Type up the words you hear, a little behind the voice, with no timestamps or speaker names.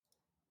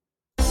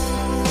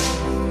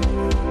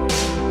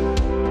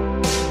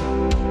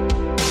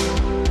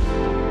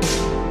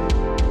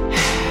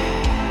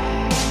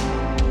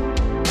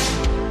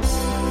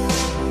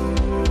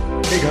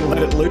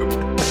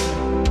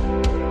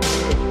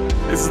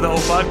the whole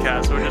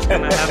podcast. We're just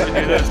going to have to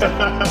do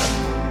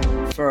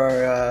this. For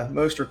our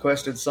most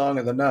requested song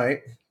of the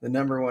night, the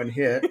number one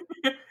hit.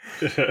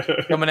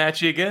 Coming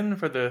at you again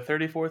for the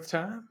 34th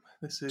time.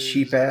 This is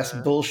cheap-ass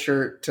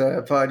bullshit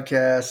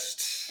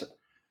podcast.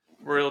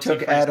 Royalty-free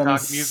Took Adam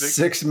stock music.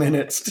 6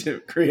 minutes to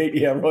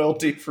create,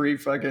 royalty-free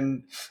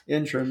fucking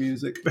intro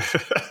music.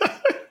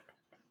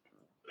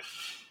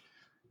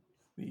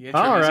 The intro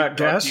all music right,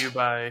 brought guys. to you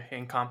by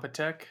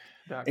Incompetech.com.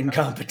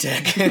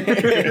 Incompetech.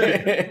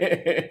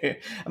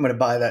 I'm going to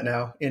buy that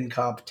now.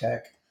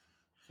 Incompetech.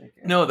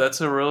 No,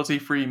 that's a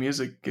royalty-free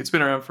music. It's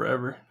been around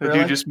forever. The Really?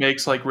 dude just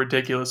makes like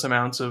ridiculous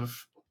amounts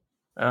of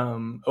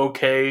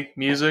okay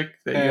music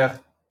that you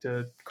have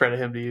to credit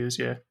him to use.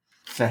 Yeah,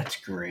 That's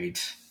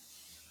great.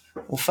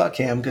 Well, fuck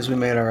him because we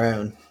made our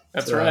own.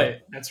 that's So-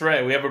 right. That's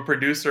right. We have a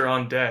producer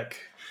on deck,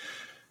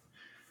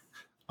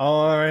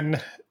 On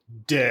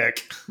deck.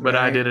 but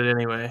I Right. did it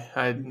anyway.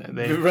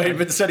 Right,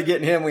 but instead of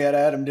getting him, we had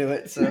Adam do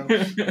it. So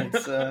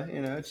it's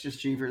it's just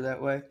cheaper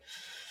that way.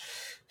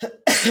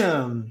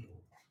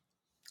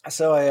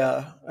 So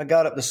I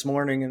got up this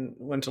morning and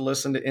went to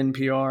listen to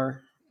NPR.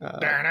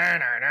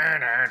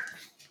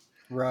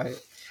 Right.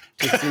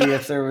 To see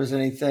if there was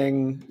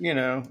anything,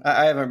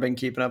 I haven't been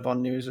keeping up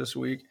on news this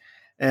week.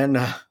 And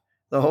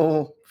the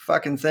whole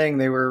fucking thing,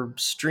 they were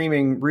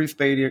streaming Ruth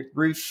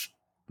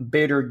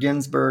Bader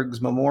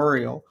Ginsburg's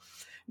memorial.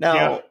 Now,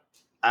 Yeah.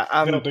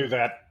 I'm They'll do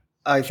that.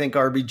 I think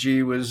I think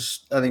she was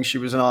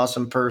an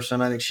awesome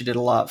person. I think she did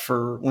a lot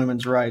for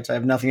women's rights. I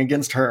have nothing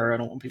against her. I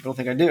don't want people to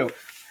think I do.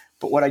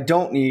 But what I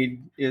don't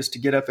need is to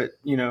get up at,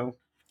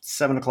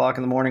 7:00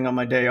 in the morning on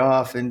my day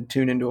off and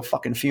tune into a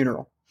fucking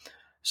funeral.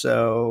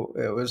 So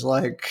it was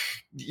like,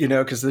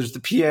 because there's the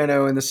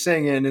piano and the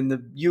singing and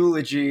the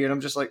eulogy. And I'm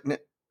just like,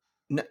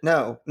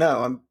 no,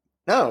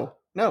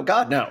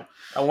 God, no.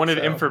 I wanted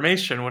So-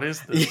 information. What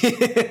is this?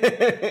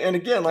 And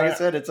again, like I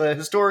said, it's a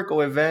historical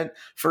event.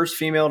 First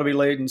female to be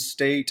laid in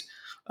state,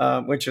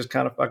 which is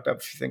kind of fucked up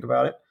if you think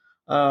about it.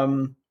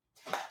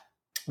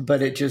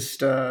 But it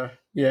just, a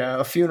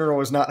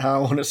funeral is not how I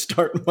want to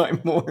start my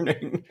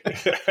morning.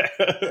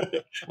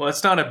 Well,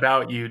 it's not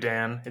about you,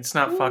 Dan. It's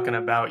not fucking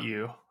about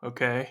you,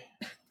 okay?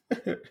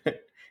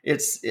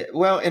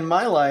 In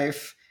my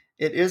life,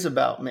 it is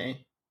about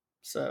me.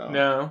 So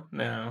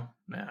No.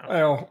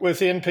 Well, with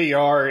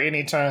NPR,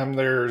 anytime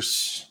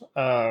there's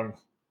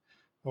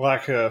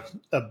like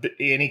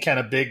any kind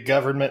of big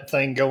government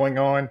thing going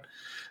on,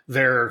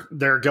 they're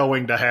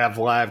going to have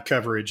live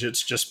coverage.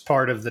 It's just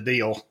part of the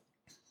deal.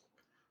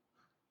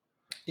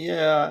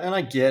 Yeah, and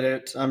I get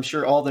it. I'm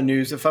sure all the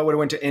news, if I would have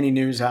went to any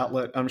news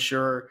outlet, I'm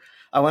sure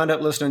I wound up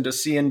listening to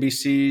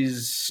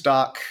CNBC's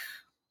stock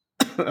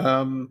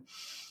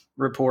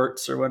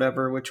reports or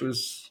whatever, which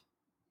was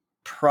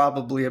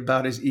probably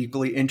about as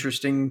equally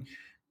interesting,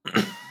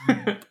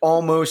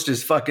 almost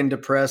as fucking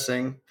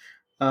depressing,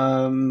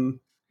 but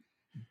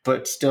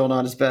still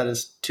not as bad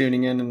as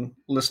tuning in and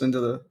listening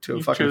to a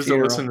You fucking chose to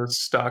funeral. listen to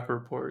stock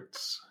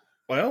reports.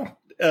 Well,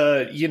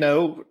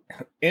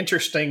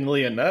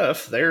 interestingly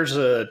enough, there's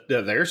a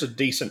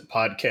decent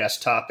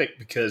podcast topic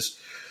because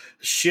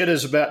shit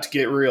is about to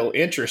get real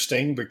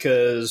interesting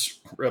because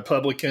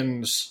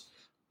Republicans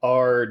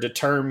are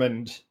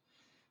determined,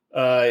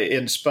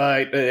 this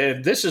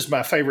is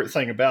my favorite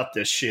thing about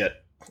this shit,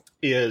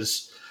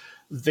 is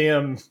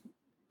them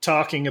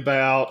talking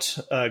about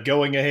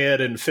going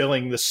ahead and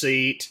filling the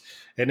seat,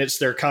 and it's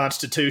their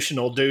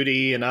constitutional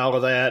duty and all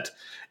of that.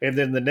 And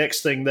then the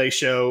next thing they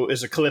show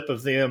is a clip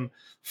of them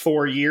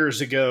 4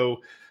 years ago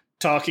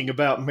talking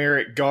about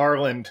Merrick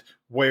Garland,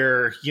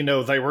 where,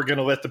 they were going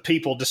to let the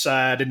people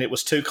decide and it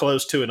was too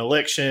close to an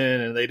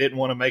election and they didn't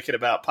want to make it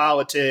about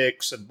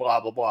politics and blah,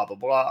 blah, blah, blah,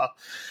 blah.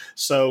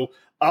 So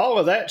all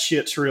of that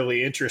shit's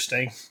really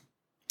interesting.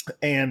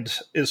 And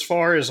as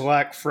far as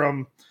like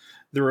from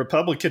the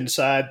Republican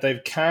side,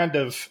 they've kind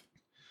of,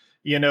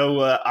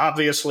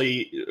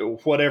 obviously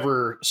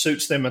whatever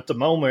suits them at the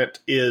moment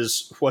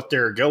is what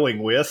they're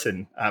going with.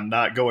 And I'm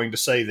not going to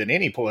say that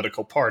any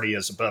political party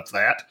is above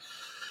that.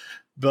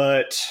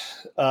 But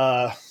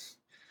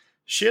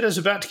shit is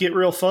about to get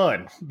real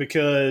fun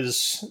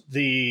because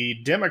the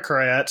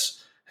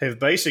Democrats have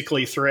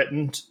basically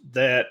threatened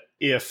that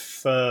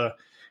if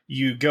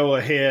you go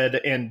ahead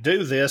and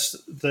do this,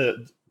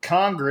 the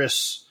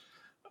Congress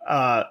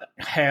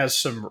has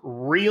some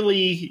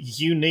really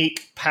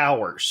unique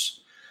powers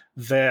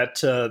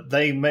that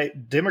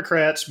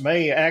Democrats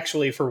may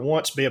actually for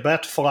once be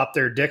about to flop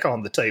their dick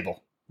on the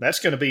table. That's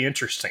going to be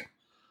interesting.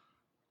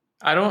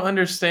 I don't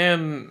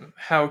understand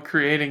how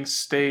creating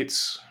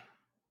states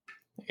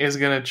is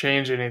going to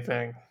change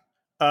anything.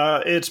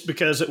 It's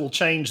because it will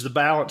change the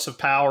balance of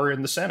power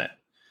in the Senate.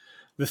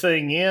 The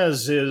thing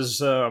is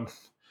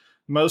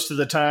most of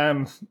the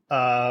time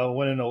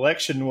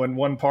when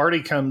one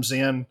party comes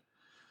in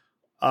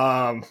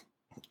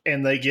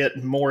and they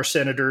get more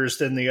senators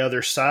than the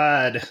other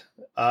side,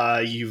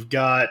 you've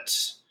got,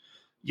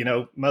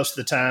 most of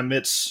the time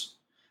it's,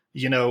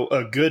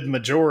 a good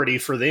majority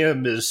for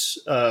them is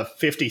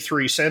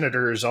 53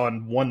 senators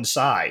on one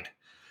side.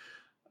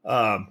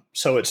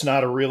 So it's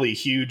not a really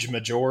huge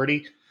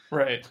majority.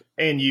 Right.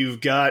 And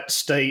you've got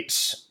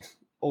states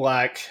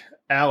like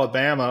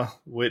Alabama,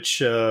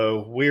 which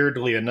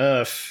weirdly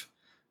enough,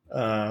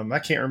 I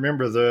can't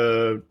remember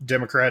the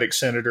Democratic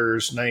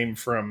senator's name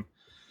from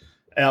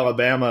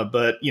Alabama,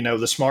 but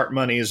the smart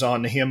money is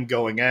on him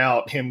going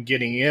out. Him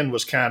getting in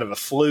was kind of a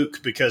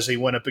fluke because he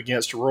went up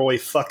against Roy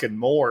fucking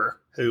Moore,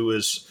 who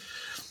was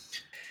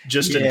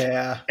just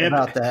an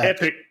about that.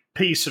 epic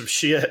piece of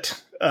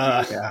shit.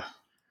 Yeah.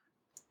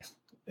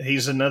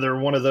 He's another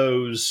one of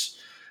those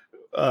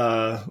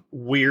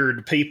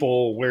weird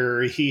people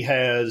where he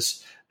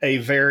has a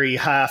very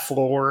high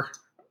floor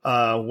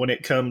when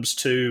it comes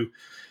to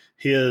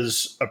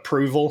his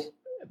approval,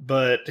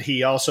 but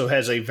he also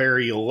has a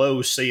very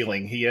low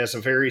ceiling. He has a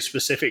very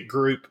specific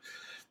group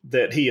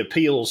that he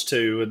appeals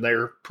to, and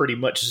they're pretty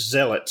much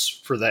zealots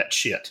for that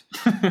shit.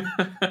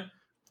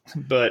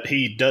 But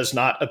he does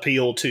not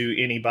appeal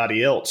to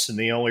anybody else, and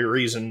the only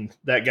reason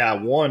that guy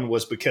won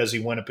was because he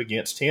went up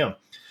against him.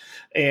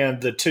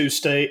 And the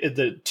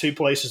two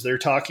places they're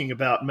talking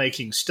about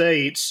making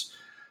states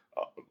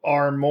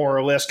are more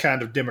or less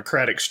kind of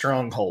Democratic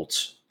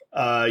strongholds.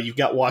 You've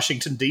got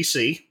Washington,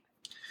 D.C.,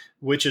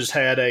 which has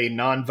had a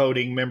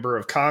non-voting member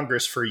of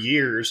Congress for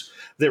years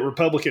that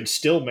Republicans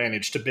still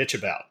manage to bitch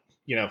about.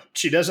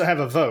 She doesn't have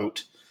a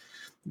vote,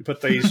 but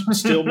they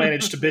still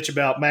manage to bitch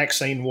about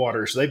Maxine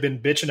Waters. They've been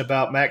bitching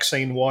about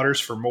Maxine Waters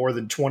for more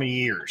than 20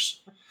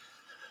 years.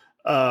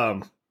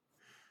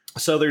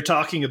 So they're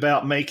talking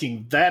about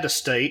making that a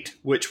state,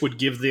 which would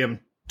give them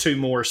 2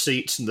 more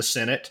seats in the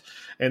Senate.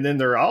 And then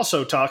they're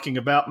also talking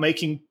about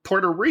making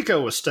Puerto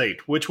Rico a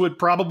state, which would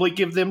probably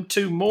give them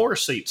 2 more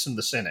seats in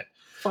the Senate.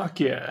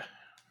 Fuck yeah.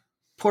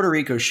 Puerto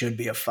Rico should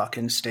be a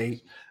fucking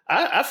state.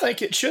 I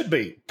think it should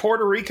be.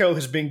 Puerto Rico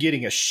has been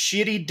getting a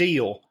shitty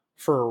deal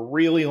for a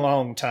really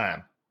long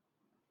time.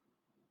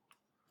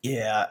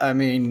 Yeah, I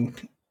mean,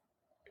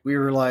 we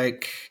were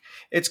like,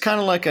 it's kind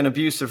of like an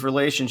abusive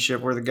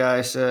relationship where the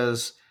guy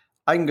says,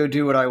 I can go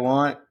do what I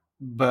want,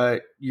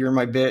 but you're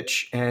my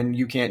bitch and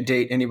you can't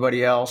date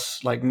anybody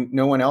else. Like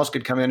no one else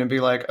could come in and be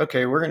like,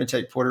 okay, we're going to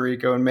take Puerto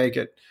Rico and make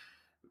it,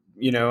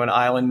 an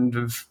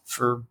island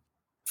for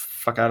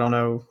fuck, I don't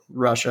know,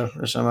 Russia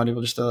or somebody.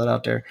 We'll just throw that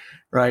out there.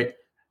 Right.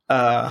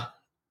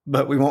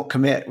 But we won't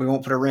commit. We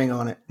won't put a ring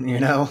on it,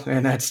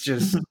 and that's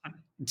just,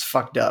 it's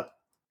fucked up.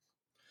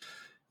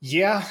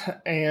 Yeah.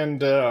 And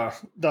the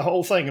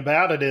whole thing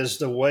about it is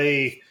the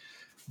way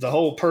the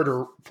whole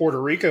Puerto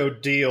Rico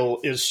deal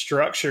is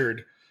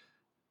structured.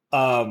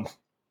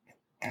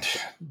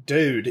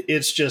 Dude,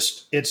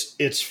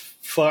 it's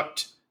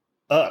fucked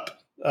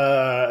up.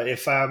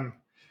 If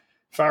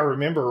I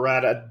remember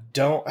right,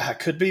 I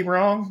could be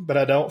wrong, but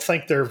I don't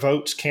think their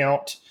votes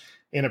count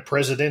in a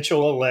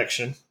presidential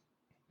election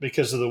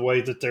because of the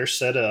way that they're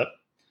set up.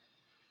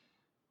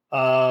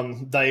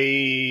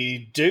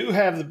 They do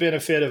have the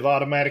benefit of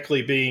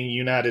automatically being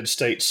United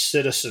States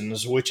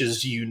citizens, which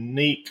is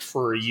unique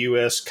for a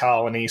U.S.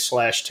 colony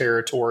 /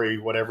 territory,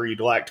 whatever you'd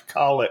like to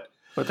call it.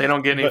 But they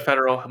don't get any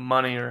federal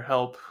money or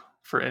help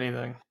for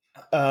anything.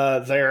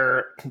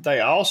 They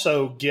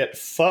also get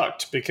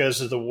fucked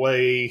because of the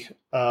way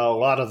a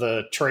lot of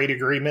the trade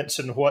agreements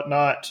and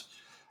whatnot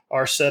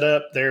are set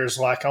up. There's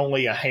like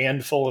only a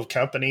handful of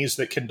companies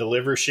that can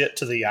deliver shit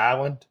to the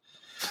island.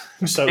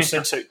 So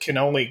since it can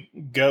only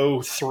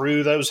go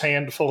through those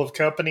handful of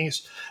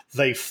companies,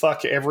 they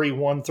fuck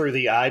everyone through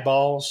the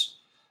eyeballs.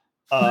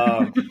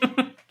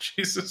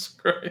 Jesus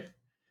Christ.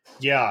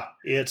 Yeah,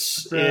 it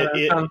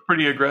sounds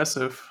pretty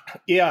aggressive.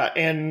 Yeah,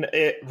 and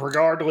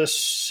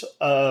regardless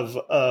of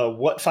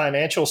what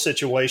financial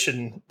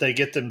situation they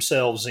get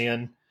themselves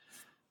in,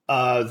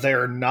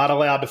 they're not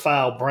allowed to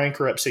file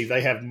bankruptcy.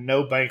 They have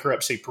no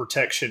bankruptcy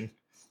protection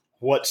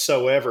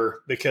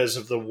whatsoever because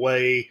of the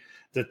way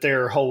that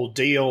their whole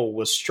deal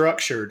was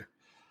structured,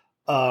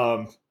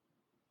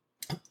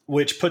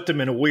 which put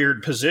them in a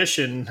weird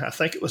position. I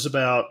think it was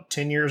about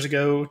 10 years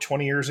ago,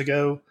 20 years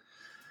ago.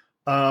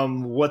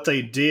 What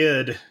they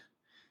did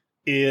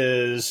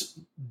is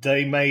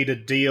they made a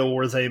deal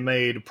where they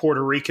made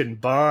Puerto Rican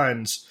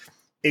bonds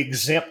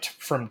exempt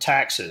from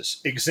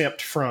taxes,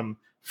 exempt from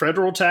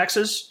federal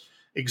taxes,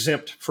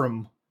 exempt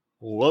from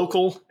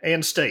local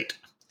and state.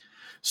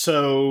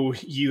 So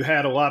you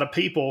had a lot of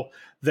people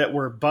that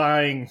were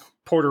buying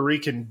Puerto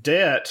Rican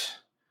debt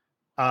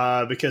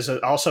because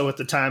also at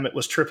the time it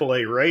was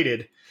AAA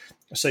rated.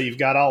 So you've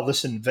got all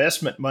this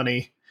investment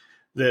money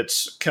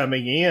that's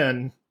coming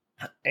in,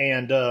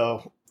 and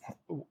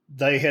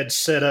they had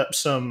set up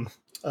some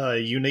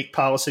unique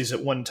policies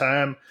at one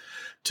time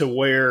to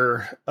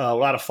where a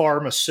lot of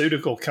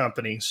pharmaceutical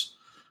companies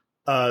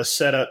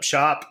set up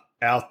shop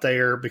out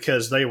there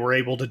because they were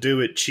able to do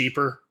it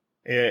cheaper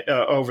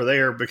over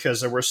there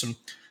because there were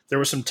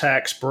some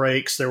tax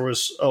breaks, there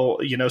was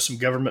some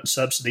government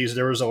subsidies,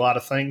 there was a lot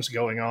of things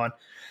going on.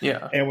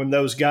 Yeah. And when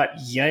those got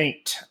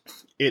yanked,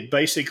 it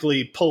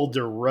basically pulled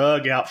the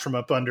rug out from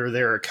up under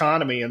their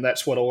economy, and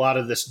that's what a lot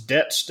of this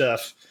debt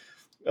stuff,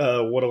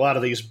 what a lot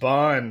of these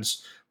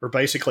bonds were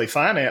basically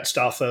financed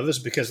off of us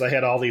because they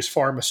had all these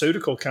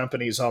pharmaceutical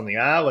companies on the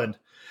island.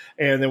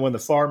 And then when the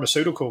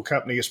pharmaceutical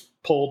companies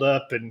pulled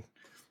up and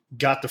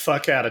got the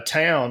fuck out of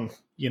town,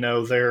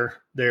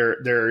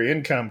 their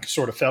income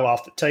sort of fell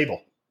off the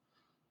table.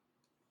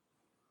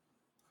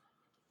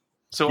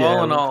 So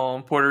all in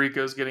all, Puerto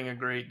Rico's getting a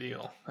great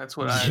deal. That's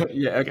what I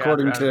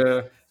according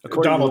to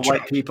Donald the white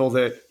Trump. people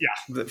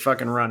that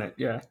fucking run it.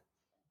 Yeah.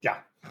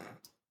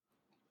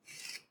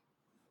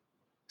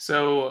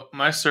 So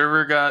my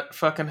server got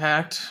fucking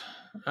hacked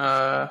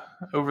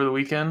over the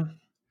weekend.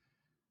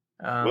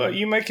 Well,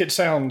 you make it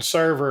sound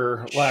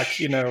server like,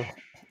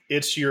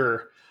 it's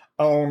your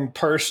own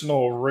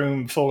personal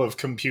room full of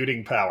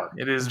computing power.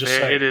 It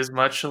is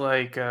much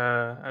like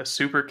a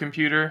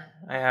supercomputer.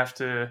 I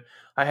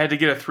had to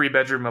get a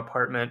 3-bedroom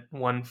apartment,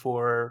 one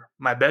for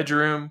my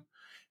bedroom,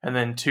 and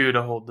then 2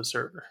 to hold the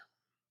server.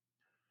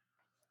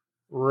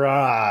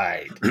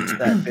 Right. It's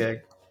that big.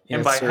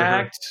 And by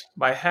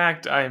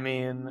hacked, I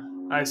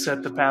mean I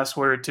set the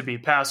password to be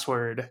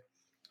password,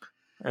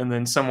 and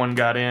then someone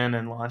got in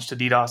and launched a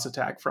DDoS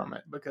attack from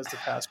it because the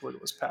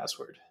password was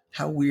password.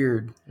 How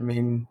weird. I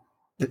mean,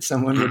 that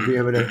someone would be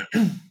able to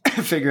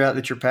figure out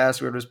that your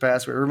password was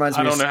password. It reminds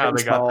me of know how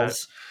they got that.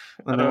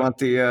 When they want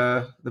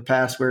the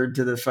password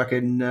to the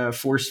fucking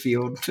force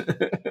field.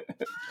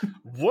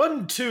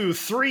 1, 2,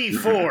 3,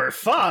 4,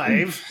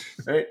 5.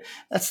 Right.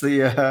 That's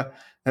the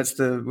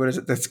what is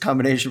it? That's a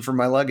combination for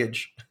my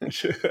luggage.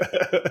 So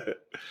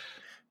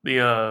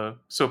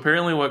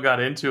apparently what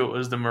got into it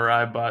was the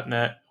Mirai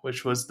botnet,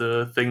 which was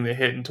the thing that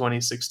hit in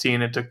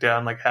 2016 and took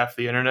down like half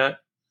the internet.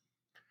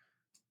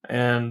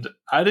 And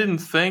I didn't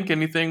think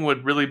anything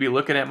would really be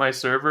looking at my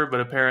server, but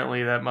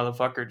apparently that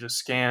motherfucker just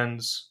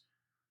scans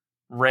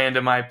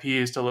random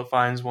IPs till it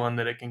finds one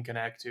that it can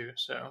connect to.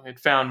 So it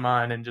found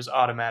mine and just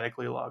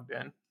automatically logged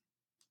in.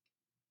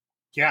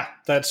 Yeah,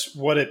 that's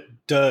what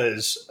it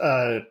does.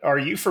 Are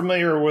you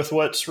familiar with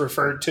what's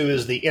referred to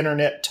as the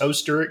internet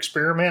toaster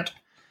experiment?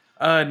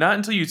 Not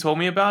until you told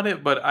me about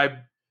it, but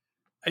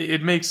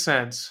it makes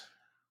sense.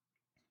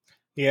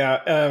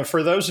 Yeah,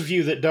 for those of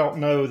you that don't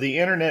know, the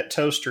internet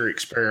toaster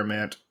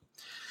experiment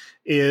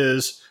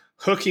is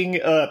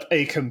hooking up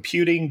a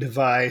computing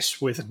device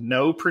with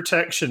no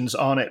protections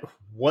on it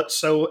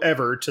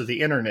whatsoever to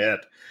the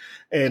internet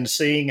and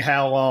seeing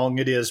how long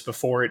it is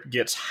before it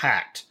gets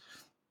hacked.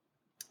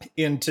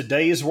 In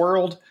today's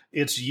world,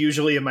 it's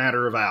usually a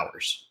matter of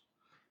hours.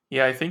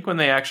 Yeah, I think when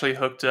they actually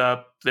hooked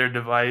up their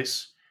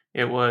device,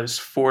 it was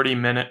 40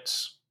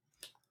 minutes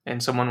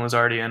and someone was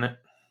already in it.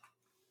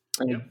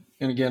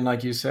 And again,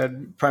 like you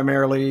said,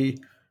 primarily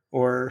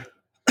or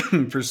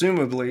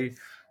presumably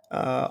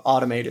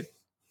automated,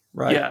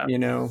 right? Yeah.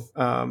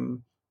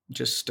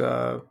 Just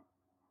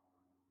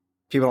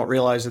people don't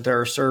realize that there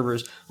are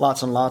servers,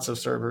 lots and lots of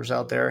servers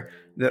out there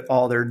that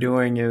all they're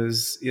doing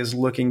is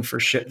looking for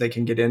shit they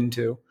can get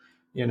into.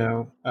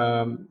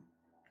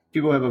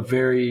 People have a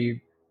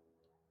very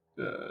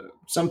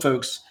some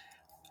folks,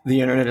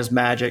 the internet is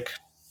magic,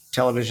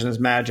 television is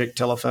magic,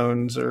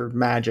 telephones are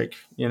magic,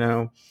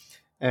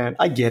 and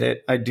I get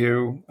it. I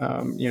do.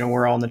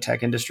 We're all in the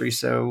tech industry,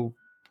 so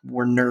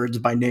we're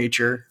nerds by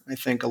nature, I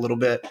think a little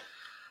bit.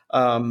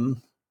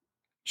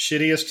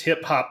 Shittiest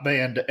hip hop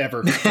band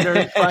ever.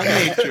 Nerd by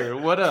nature.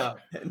 What up?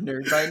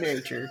 Nerd by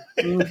nature.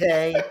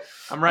 Okay.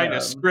 I'm writing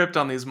a script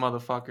on these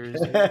motherfuckers.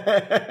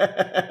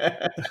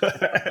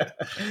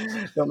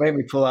 Don't make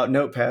me pull out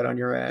Notepad on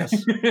your ass.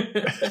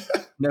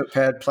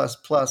 Notepad plus,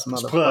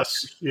 motherfucker.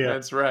 Plus, yeah.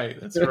 That's right.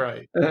 That's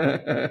right.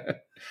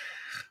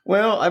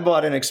 Well, I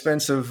bought an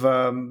expensive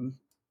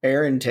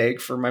air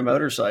intake for my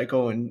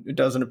motorcycle, and it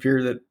doesn't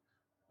appear that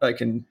I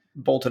can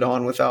bolt it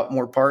on without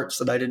more parts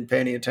that I didn't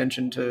pay any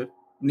attention to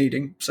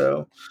needing.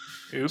 So,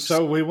 oops.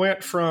 So we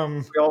went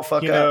from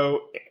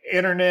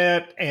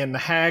internet and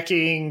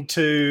hacking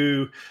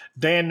to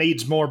Dan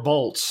needs more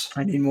bolts.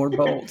 I need more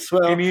bolts.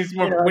 Well, he needs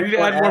more. We need to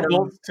add more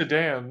bolts to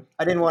Dan.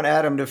 I didn't want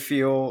Adam to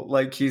feel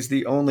like he's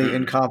the only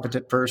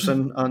incompetent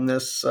person on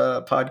this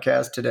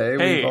podcast today.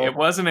 Hey, it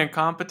wasn't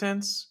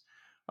incompetence.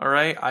 All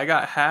right, I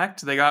got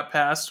hacked. They got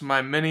past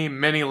my many,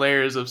 many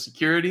layers of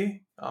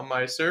security on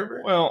my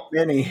server. Well,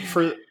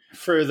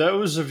 for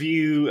those of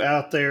you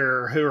out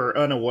there who are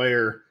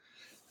unaware,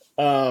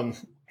 a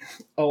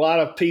lot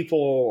of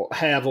people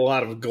have a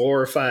lot of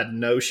glorified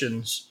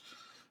notions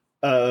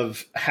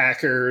of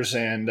hackers,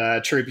 and I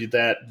attribute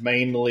that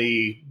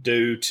mainly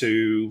due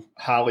to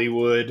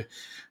Hollywood,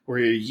 where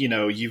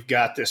you've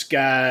got this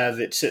guy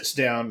that sits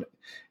down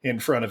in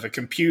front of a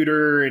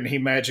computer and he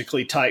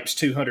magically types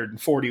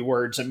 240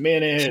 words a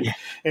minute,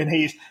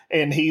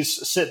 and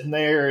he's sitting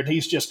there and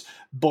he's just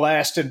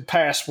blasting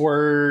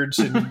passwords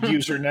and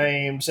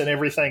usernames and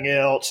everything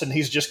else, and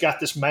he's just got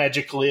this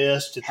magic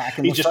list.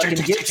 Hacking the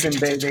fucking Gibson,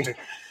 baby.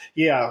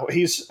 Yeah,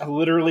 he's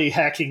literally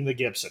hacking the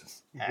Gibson,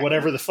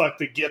 whatever the fuck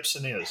the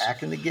Gibson is.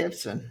 Hacking the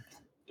Gibson.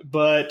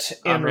 But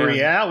in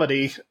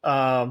reality,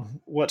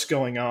 what's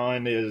going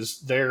on is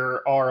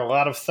there are a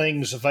lot of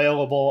things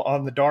available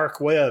on the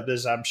dark web,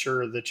 as I'm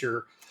sure that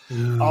you're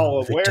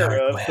all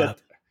aware of.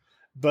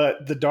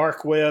 But the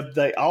dark web,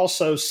 they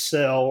also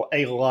sell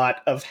a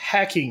lot of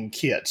hacking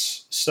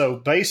kits. So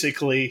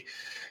basically,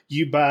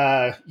 you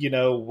buy,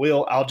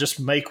 I'll just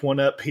make one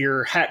up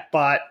here,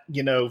 Hackbot,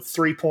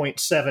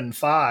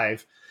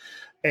 3.75,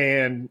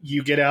 and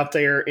you get out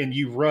there and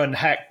you run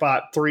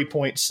Hackbot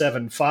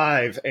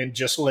 3.75 and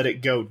just let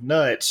it go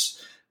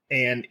nuts.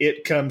 And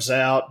it comes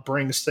out,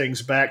 brings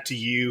things back to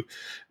you,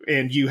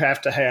 and you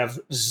have to have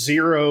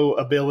zero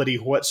ability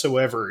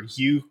whatsoever.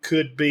 You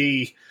could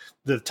be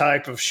the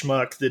type of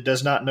schmuck that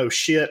does not know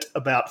shit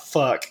about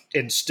fuck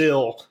and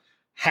still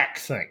hack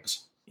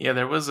things. Yeah,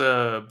 there was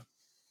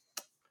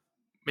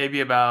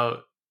maybe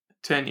about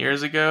 10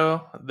 years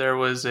ago, there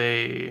was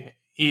a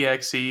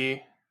exe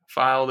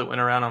file that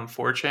went around on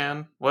 4chan.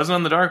 It wasn't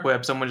on the dark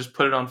web. Someone just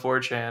put it on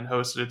 4chan,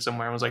 hosted it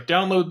somewhere, and was like,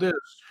 download this.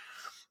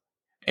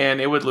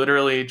 And it would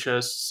literally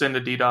just send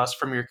a DDoS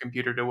from your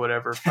computer to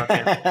whatever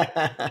fucking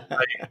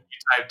website you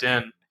typed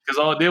in. Because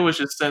all it did was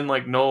just send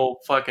like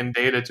null fucking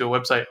data to a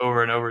website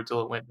over and over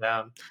until it went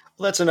down.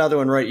 Well, that's another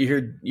one, right?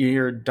 You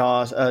hear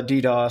DOS,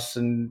 DDoS,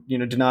 and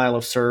denial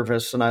of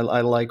service, and I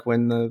like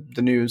when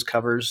the news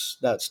covers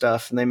that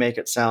stuff, and they make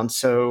it sound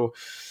so,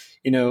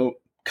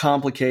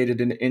 complicated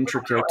and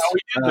intricate. How we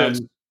did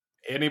this.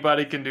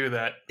 Anybody can do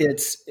that.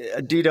 It's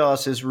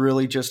DDoS is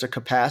really just a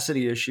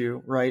capacity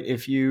issue, right?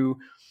 If you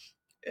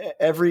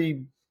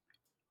every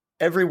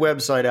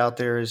website out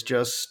there is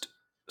just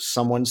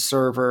someone's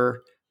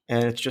server,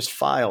 and it's just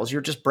files.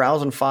 You're just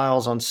browsing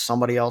files on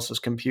somebody else's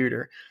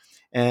computer.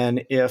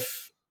 And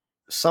if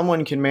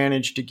someone can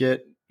manage to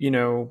get,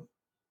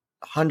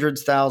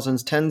 hundreds,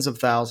 thousands, tens of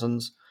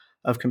thousands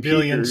of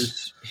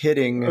computers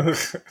hitting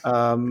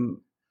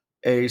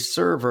a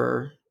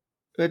server,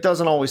 it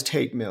doesn't always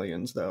take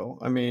millions, though.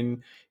 I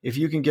mean, if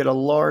you can get a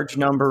large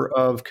number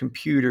of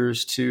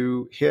computers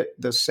to hit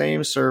the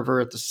same server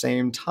at the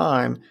same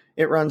time,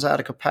 it runs out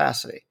of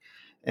capacity.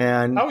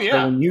 And so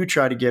when you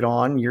try to get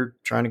on, you're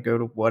trying to go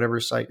to whatever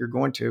site you're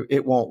going to.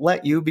 It won't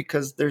let you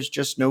because there's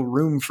just no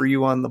room for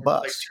you on the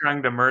bus. Like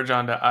trying to merge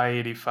onto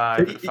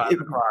I-85 at 5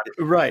 o'clock.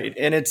 Right.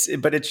 And it's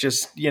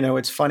just,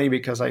 it's funny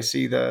because I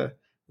see the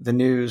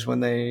news when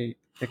they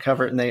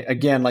cover it, and they,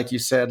 again, like you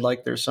said,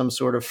 like there's some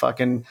sort of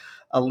fucking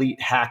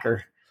elite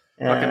hacker.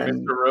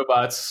 Fucking Mr.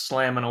 Robot's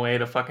slamming away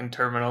at a fucking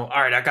terminal.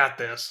 All right, I got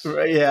this.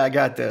 Yeah, I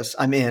got this.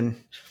 I'm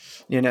in.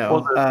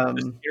 Well,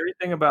 the scary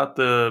thing about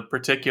the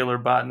particular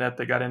botnet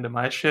that got into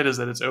my shit is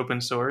that it's open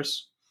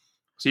source.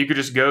 So you could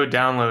just go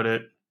download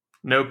it,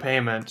 no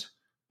payment,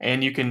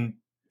 and you can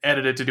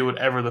edit it to do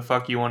whatever the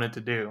fuck you want it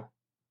to do.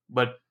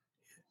 But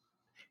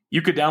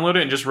you could download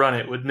it and just run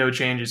it with no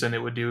changes, and it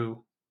would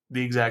do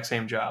the exact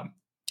same job.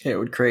 It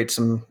would create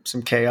some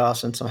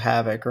chaos and some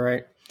havoc,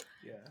 right?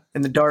 Yeah.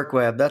 And the dark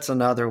web, that's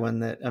another one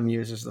that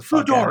amuses the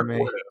fuck out of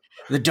me.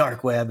 The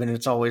dark web, and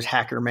it's always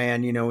Hacker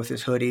Man, with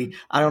his hoodie.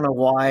 I don't know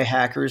why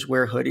hackers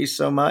wear hoodies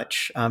so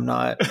much. I'm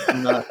not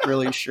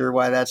really sure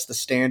why that's the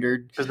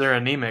standard. Because they're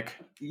anemic.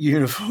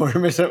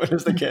 Uniform, is that what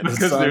is the kid?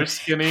 Because they're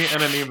skinny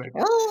and anemic.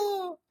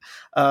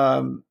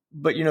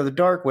 But the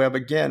dark web,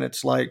 again,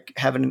 it's like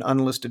having an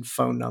unlisted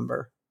phone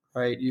number,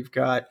 right? You've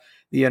got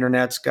the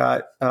internet's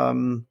got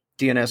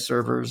DNS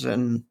servers,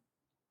 and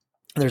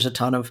there's a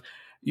ton of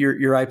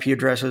your IP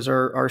addresses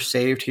are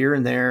saved here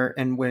and there.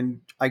 And when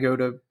I go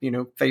to,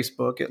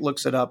 Facebook, it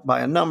looks it up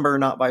by a number,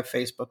 not by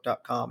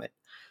facebook.com.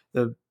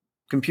 The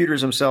computers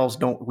themselves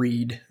don't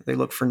read. They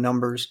look for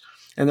numbers,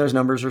 and those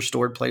numbers are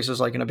stored places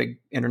like in a big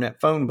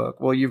internet phone book.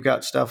 Well, you've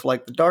got stuff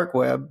like the dark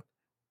web.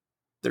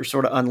 They're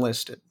sort of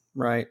unlisted,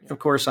 right? Of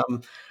course,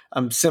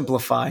 I'm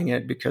simplifying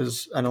it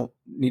because I don't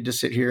need to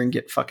sit here and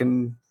get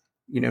fucking,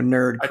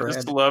 nerd cred. I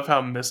just love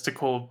how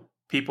mystical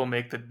people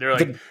make that. They're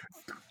like,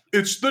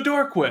 it's the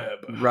dark web.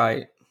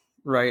 Right.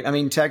 I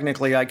mean,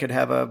 technically, I could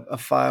have a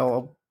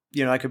file,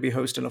 I could be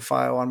hosting a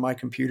file on my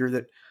computer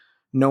that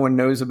no one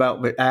knows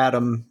about but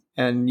Adam,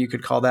 and you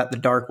could call that the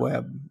dark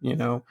web,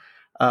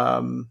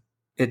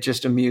 It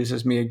just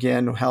amuses me,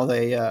 again, how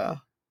they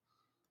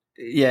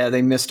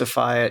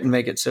mystify it and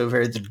make it so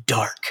very the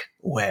dark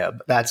web.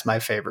 That's my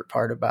favorite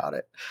part about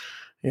it,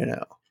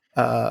 Yeah,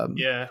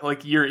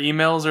 like your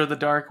emails are the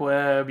dark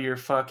web, your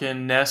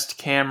fucking Nest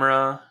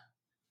camera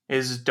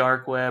is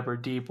dark web or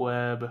deep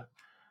web.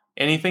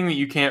 Anything that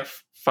you can't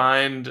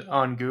find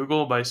on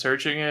Google by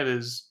searching it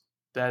is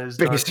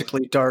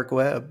basically dark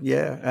web.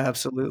 Yeah,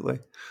 absolutely.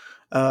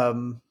 But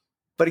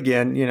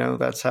again,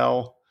 that's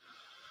how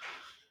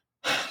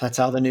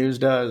the news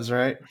does,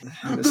 right?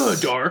 The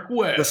dark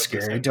web, the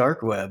scary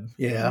dark web.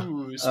 Yeah,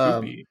 ooh,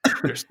 spooky.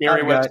 There's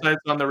scary websites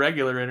on the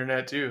regular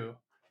internet too.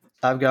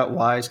 I've got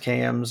Wise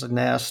Cams,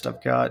 Nest.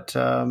 I've got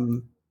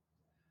a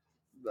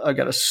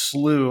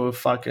slew of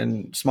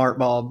fucking smart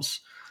bulbs.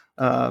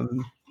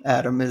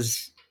 Adam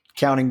is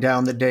counting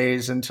down the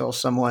days until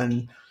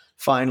someone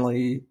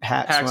finally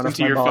hacks one into of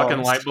my your bulbs.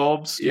 Fucking light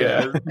bulbs.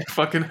 Yeah.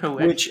 Fucking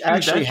hilarious. Which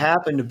actually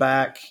happened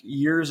back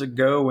years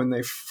ago when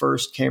they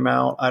first came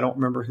out. I don't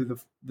remember who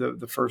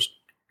the first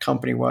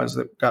company was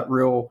that got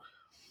real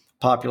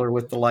popular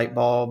with the light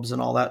bulbs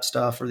and all that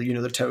stuff, or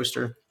the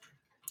toaster.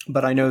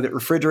 But I know that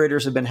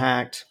refrigerators have been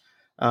hacked.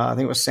 I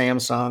think it was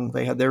Samsung.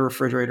 They had their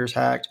refrigerators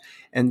hacked.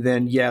 And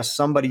then, yes,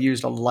 somebody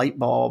used a light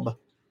bulb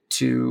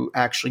to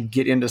actually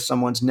get into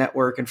someone's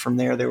network. And from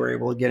there, they were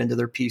able to get into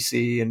their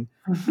PC and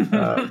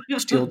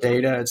steal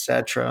data,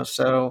 etc.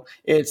 So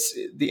it's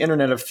the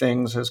Internet of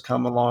Things has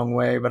come a long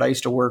way. But I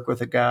used to work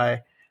with a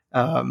guy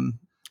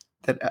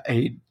that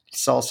he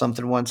saw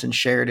something once and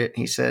shared it.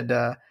 He said,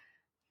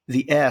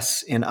 the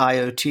S in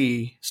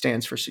IoT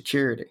stands for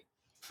security.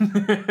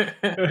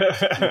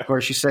 Of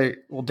course, you say,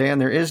 well, Dan,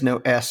 there is no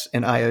S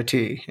in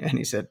IoT. And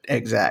he said,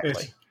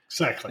 exactly.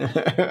 Exactly.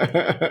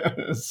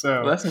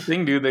 So well, that's the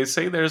thing, dude. They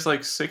say there's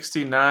like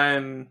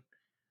 69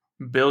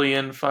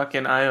 billion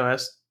fucking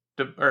IoT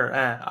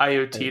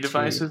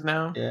devices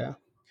now. Yeah.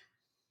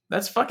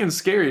 That's fucking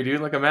scary, dude.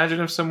 Like,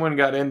 imagine if someone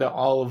got into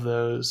all of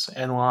those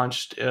and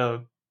launched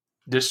a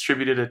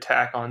distributed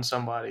attack on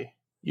somebody.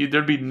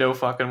 There'd be no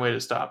fucking way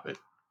to stop it.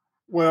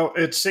 Well,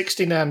 at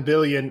 69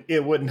 billion,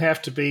 it wouldn't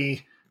have to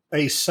be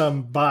a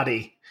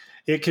somebody.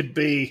 It could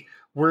be,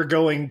 we're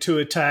going to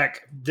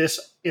attack this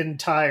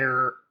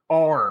entire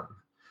arm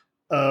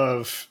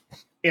of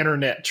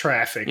internet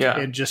traffic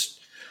and just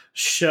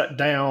shut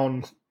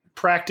down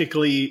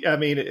practically. I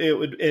mean, it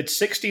would, at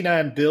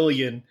 69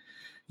 billion,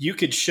 you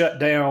could shut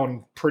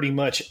down pretty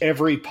much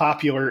every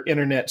popular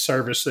internet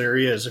service there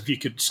is if you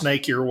could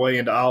snake your way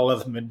into all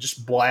of them and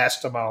just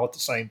blast them all at the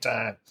same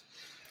time.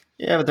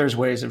 Yeah, but there's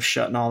ways of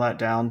shutting all that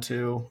down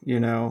too, you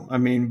know. I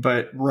mean,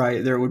 but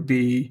right, there would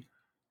be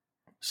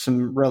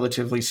some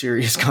relatively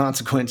serious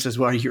consequences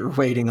while you're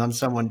waiting on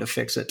someone to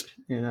fix it,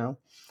 you know.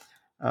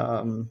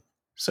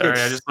 Sorry,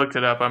 I just looked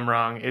it up. I'm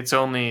wrong. It's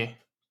only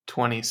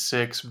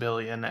 26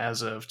 billion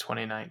as of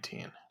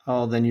 2019.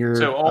 Oh, then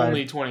you're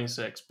only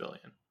 26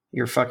 billion.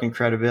 Your fucking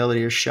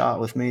credibility is shot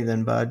with me,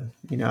 then, bud.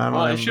 You know, I don't.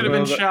 Well, it should have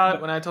been shot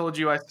when I told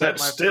you I set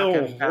my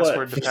fucking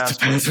password to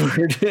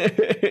password.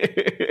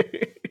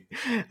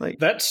 Like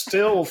that's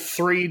still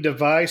three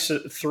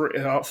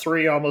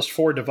almost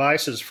four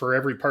devices for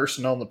every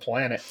person on the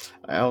planet.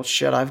 Oh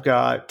shit! I've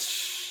got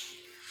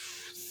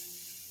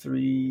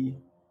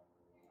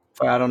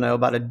I don't know,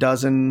 about a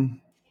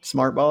dozen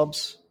smart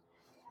bulbs.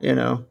 You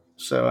know,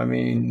 so I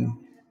mean,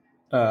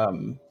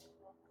 yeah,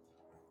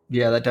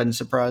 that doesn't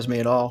surprise me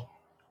at all.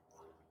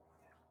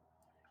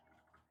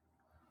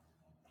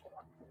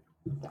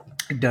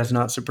 It does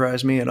not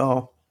surprise me at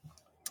all.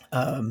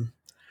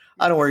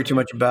 I don't worry too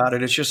much about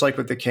it. It's just like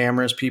with the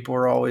cameras, people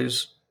are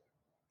always,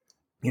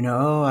 you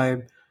know,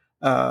 I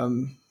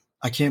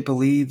can't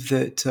believe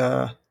that,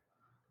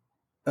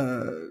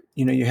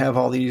 you know, you have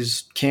all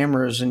these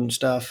cameras and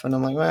stuff. And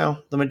I'm like,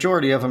 well, the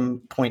majority of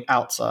them point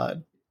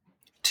outside.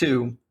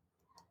 2,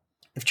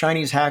 if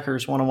Chinese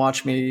hackers want to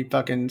watch me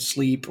fucking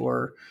sleep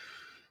or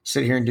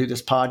sit here and do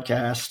this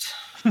podcast,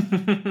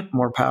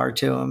 more power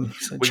to them.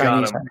 So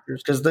Chinese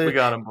hackers, because we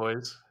got them,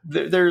 boys.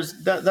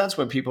 That's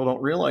what people don't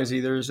realize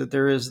either, is that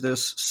there is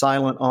this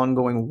silent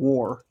ongoing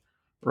war,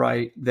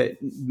 right, that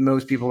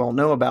most people don't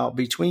know about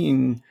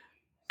between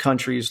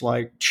countries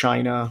like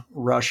China,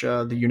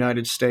 Russia, the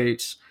United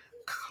States,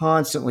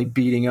 constantly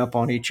beating up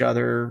on each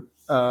other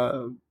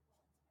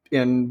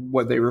in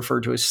what they refer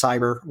to as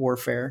cyber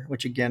warfare,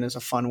 which again is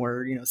a fun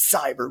word, you know,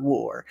 cyber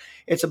war.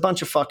 It's a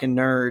bunch of fucking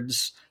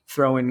nerds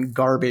throwing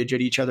garbage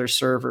at each other's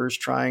servers,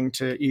 trying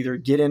to either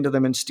get into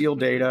them and steal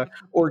data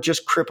or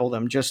just cripple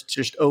them, just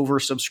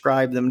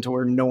oversubscribe them to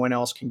where no one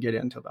else can get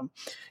into them.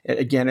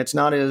 Again, it's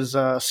not as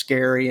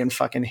scary and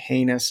fucking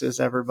heinous as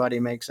everybody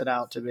makes it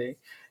out to be.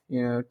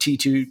 You know,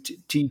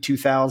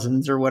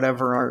 T2000s or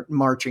whatever aren't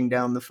marching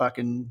down the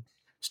fucking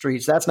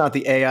streets. That's not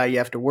the AI you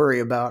have to worry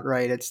about,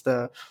 right? It's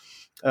the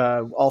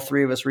all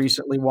three of us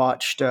recently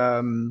watched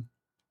The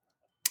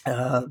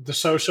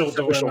Social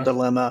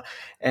Dilemma.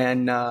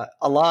 And a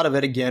lot of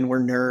it, again, we're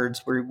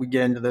nerds. We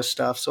get into this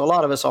stuff. So a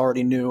lot of us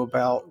already knew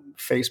about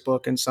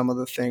Facebook and some of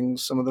the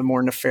things, some of the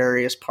more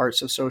nefarious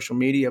parts of social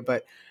media.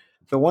 But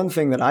the one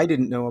thing that I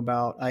didn't know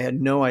about, I had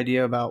no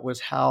idea about,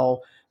 was how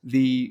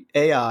the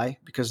AI,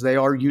 because they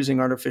are using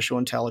artificial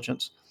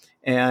intelligence,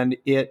 and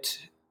it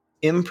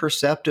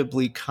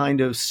imperceptibly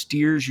kind of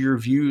steers your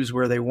views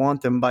where they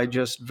want them by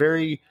just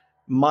very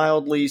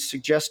mildly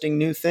suggesting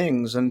new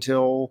things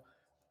until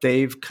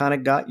they've kind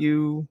of got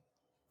you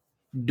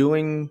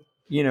doing,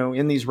 you know,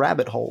 in these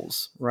rabbit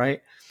holes,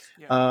 right?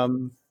 Yeah.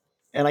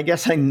 And I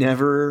guess I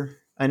never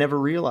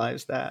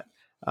realized that.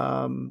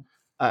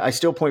 I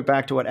still point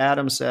back to what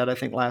Adam said, I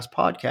think last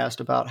podcast,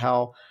 about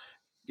how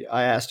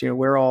I asked, you know,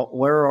 where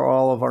are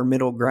all of our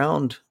middle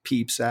ground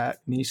peeps at?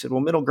 And he said,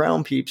 well, middle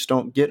ground peeps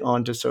don't get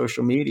onto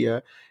social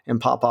media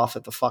and pop off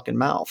at the fucking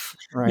mouth,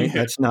 right? Yeah.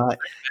 That's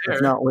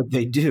not what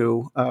they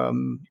do.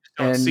 Don't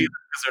see them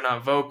because they're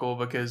not vocal,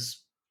 because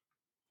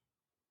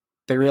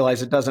they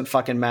realize it doesn't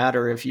fucking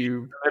matter if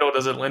you... The middle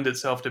doesn't lend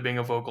itself to being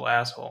a vocal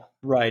asshole.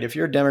 Right. If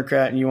you're a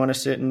Democrat and you want to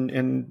sit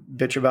and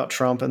bitch about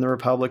Trump and the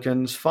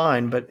Republicans,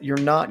 fine, but you're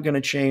not going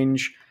to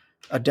change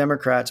a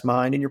Democrat's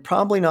mind, and you're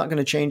probably not going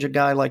to change a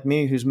guy like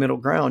me who's middle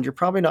ground. You're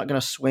probably not going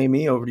to sway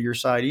me over to your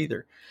side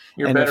either.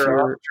 You're better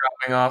off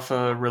dropping off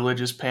a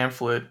religious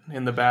pamphlet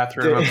in the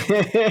bathroom of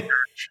the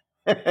church.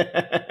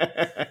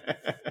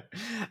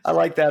 I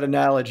like that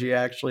analogy.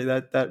 Actually,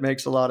 that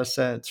makes a lot of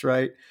sense,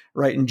 right?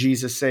 Writing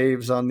 "Jesus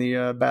saves" on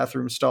the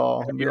bathroom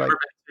stall Have and be you like, ever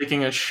been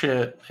taking a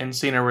shit and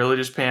seen a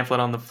religious pamphlet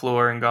on the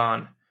floor and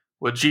gone,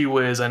 well, gee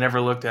whiz, I never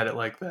looked at it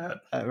like that.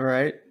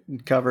 right,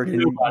 covered in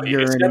Nobody.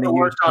 It's urine and a never used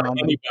worked on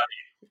condom. anybody.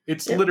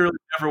 It's It, literally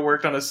never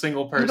worked on a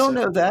single you don't person.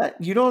 know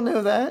that. You don't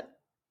know that.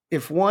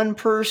 If one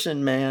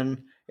person,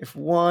 man, if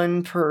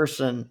one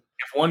person,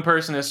 If one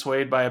person is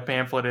swayed by a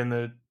pamphlet in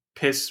the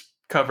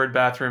piss-covered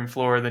bathroom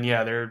floor, then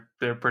yeah,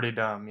 they're pretty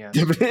dumb. Yes.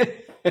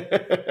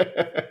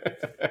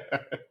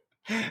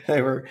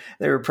 they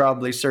were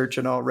probably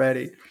searching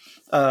already.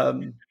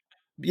 Um,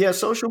 yeah,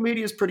 social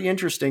media is pretty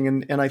interesting,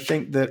 and I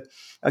think that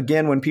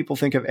again, when people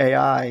think of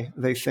AI,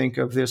 they think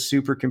of this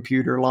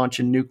supercomputer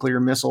launching nuclear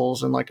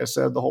missiles, and like I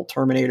said, the whole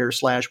Terminator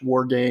 /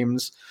 war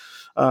games.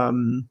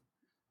 Um,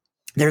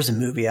 there's a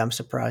movie I'm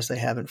surprised they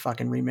haven't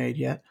fucking remade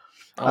yet.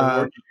 Oh,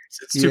 war games.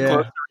 It's too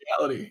close Yeah, to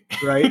reality.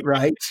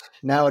 right.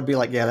 Now it'd be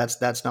like, yeah,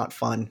 that's not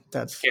fun.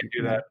 That's Can't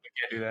do that. We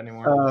can't do that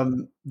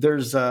anymore.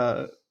 there's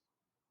the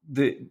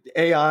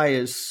AI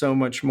is so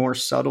much more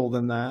subtle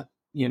than that,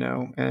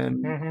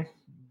 and Mm-hmm.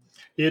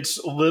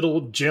 It's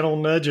little gentle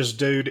nudges,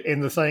 dude.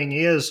 And the thing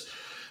is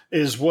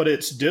what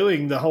it's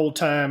doing the whole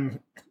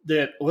time.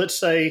 That let's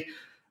say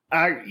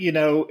in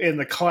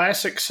the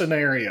classic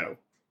scenario,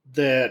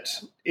 that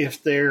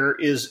if there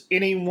is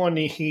anyone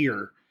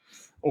here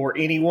or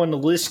anyone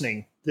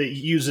listening that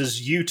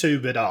uses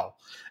YouTube at all,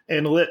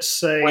 and let's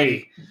say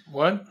Wait,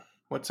 what?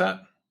 What's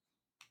that?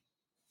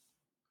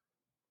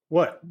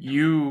 what?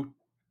 You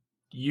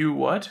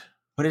what?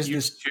 what is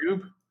this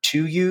YouTube?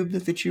 tube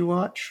that you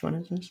watch? What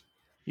is this?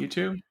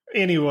 YouTube?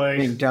 Anyway,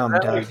 Being dumb,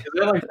 Doug. Is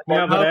that like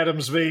now that Pornhub?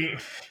 Adam's being,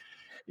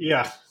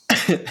 yeah,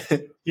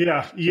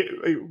 yeah,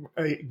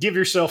 give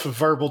yourself a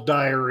verbal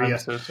diarrhea. I'm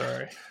so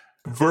sorry.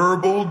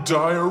 Verbal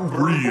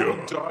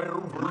diarrhea.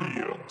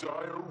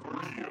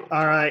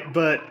 All right,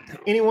 but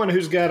anyone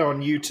who's got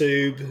on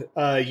YouTube,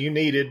 you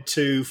needed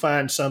to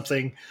find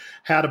something,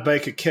 how to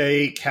bake a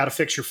cake, how to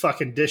fix your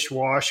fucking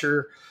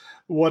dishwasher,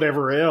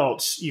 whatever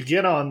else. You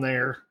get on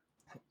there,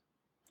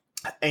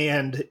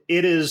 and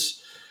it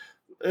is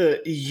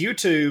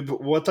YouTube.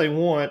 What they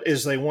want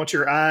is they want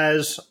your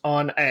eyes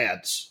on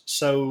ads.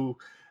 So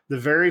the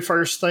very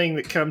first thing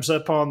that comes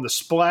up on the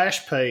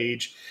splash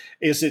page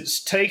is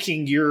it's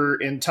taking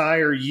your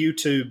entire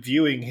YouTube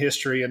viewing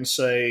history and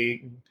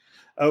saying,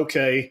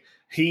 okay,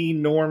 he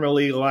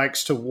normally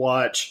likes to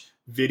watch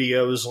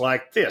videos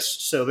like this.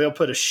 So they'll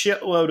put a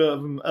shitload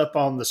of them up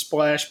on the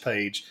splash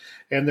page,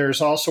 and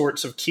there's all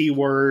sorts of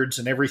keywords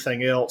and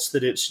everything else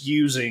that it's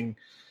using,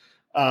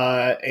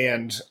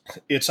 and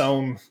its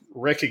own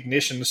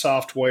recognition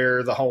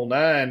software, the whole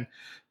nine,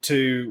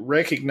 to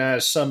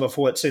recognize some of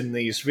what's in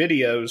these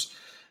videos.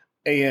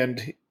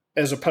 And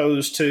as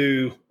opposed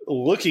to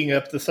looking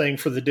up the thing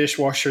for the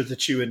dishwasher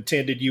that you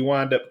intended, you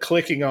wind up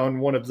clicking on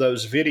one of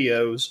those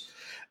videos.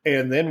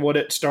 And then what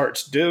it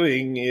starts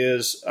doing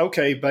is,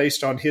 okay,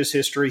 based on his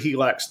history, he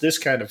likes this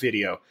kind of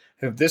video,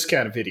 and this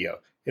kind of video,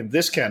 and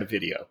this kind of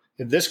video,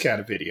 and this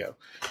kind of video.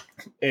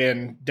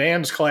 And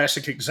Dan's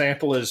classic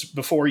example is,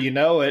 before you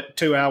know it,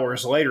 2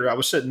 hours later, I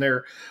was sitting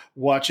there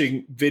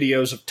watching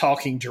videos of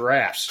talking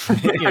giraffes.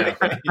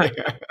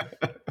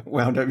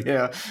 Wound up,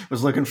 yeah.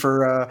 Was looking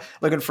for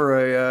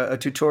a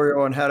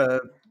tutorial on how to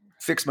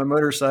fix my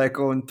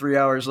motorcycle, and 3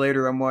 hours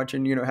later, I'm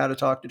watching how to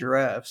talk to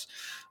giraffes.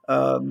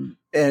 And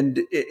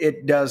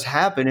it does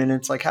happen, and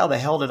it's like, how the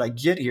hell did I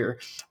get here?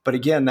 But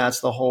again, that's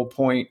the whole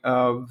point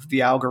of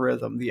the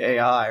algorithm, the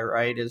AI,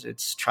 right? Is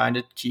it's trying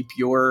to keep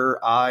your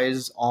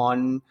eyes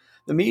on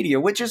the media,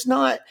 which is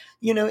not,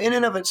 in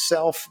and of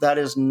itself, that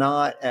is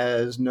not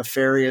as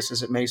nefarious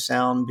as it may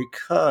sound,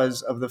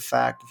 because of the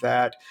fact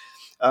that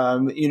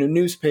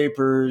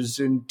newspapers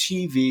and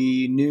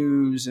TV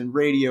news and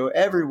radio,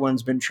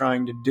 everyone's been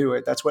trying to do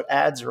it. That's what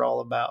ads are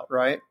all about,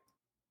 right?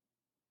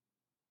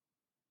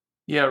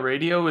 Yeah,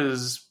 radio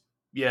is,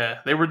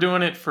 they were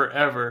doing it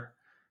forever.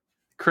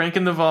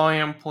 Cranking the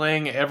volume,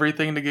 playing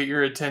everything to get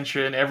your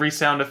attention, every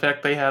sound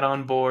effect they had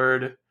on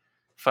board,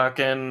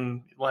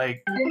 fucking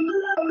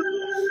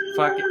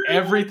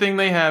everything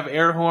they have,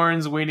 air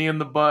horns, weenie in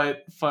the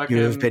butt, fucking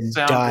You have been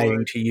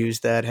dying to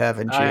use that,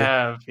 haven't you? I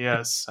have,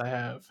 yes, I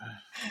have.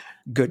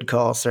 Good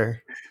call,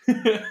 sir.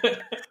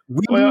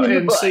 Well,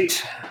 and see,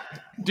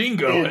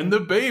 Dingo and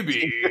the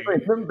baby.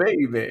 The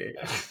baby.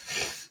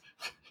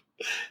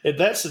 And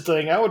that's the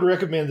thing. I would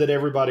recommend that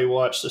everybody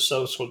watch The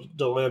Social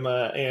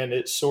Dilemma, and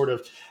it's sort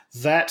of,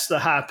 that's the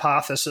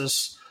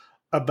hypothesis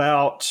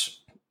about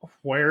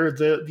where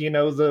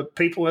the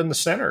people in the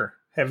center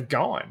have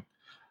gone.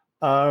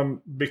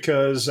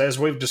 Because as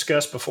we've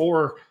discussed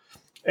before,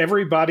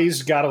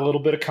 everybody's got a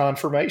little bit of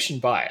confirmation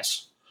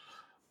bias.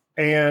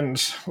 And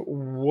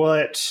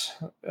what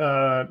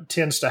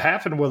tends to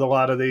happen with a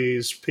lot of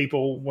these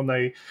people when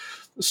they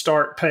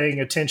start paying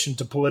attention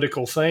to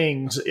political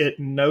things, it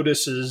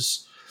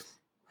notices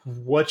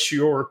what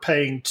you're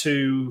paying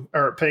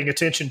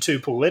attention to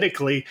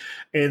politically,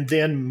 and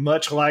then,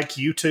 much like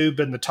YouTube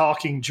and the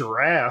talking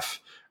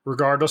giraffe,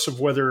 regardless of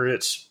whether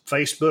it's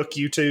Facebook,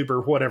 YouTube,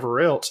 or whatever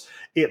else,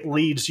 it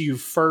leads you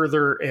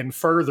further and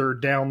further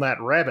down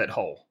that rabbit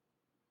hole.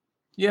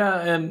 Yeah,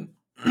 and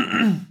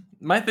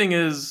my thing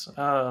is,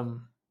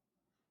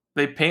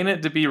 they paint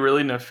it to be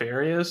really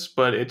nefarious,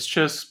 but it's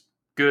just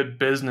good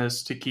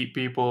business to keep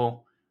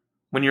people,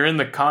 when you're in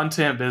the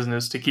content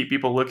business, to keep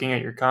people looking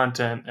at your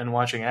content and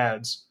watching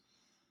ads.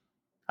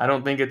 I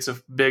don't think it's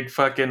a big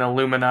fucking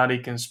Illuminati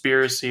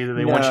conspiracy that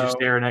they want you No.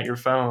 staring at your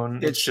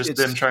phone. It's just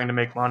them trying to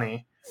make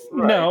money.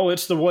 Right. No,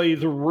 it's the way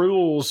the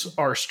rules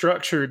are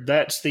structured.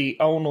 That's the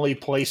only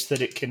place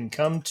that it can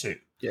come to.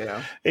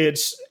 Yeah.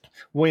 It's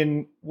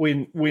when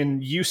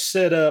you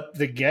set up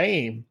the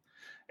game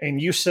and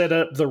you set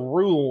up the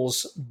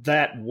rules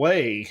that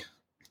way,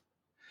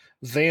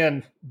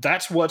 then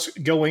that's what's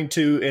going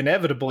to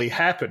inevitably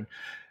happen.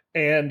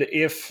 And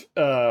if,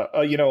 a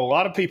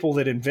lot of people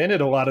that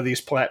invented a lot of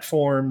these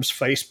platforms,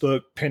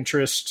 Facebook,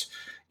 Pinterest,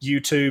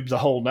 YouTube, the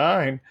whole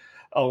nine,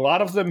 a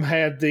lot of them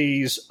had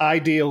these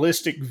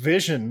idealistic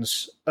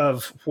visions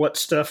of what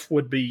stuff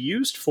would be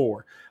used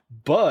for.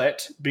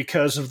 But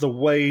because of the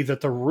way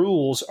that the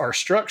rules are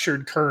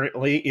structured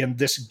currently in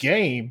this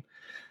game,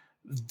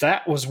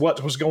 that was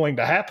what was going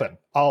to happen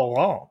all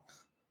along.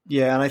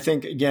 Yeah, and I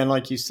think, again,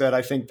 like you said,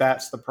 I think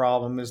that's the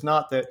problem, is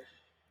not that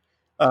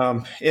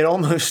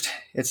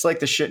it's like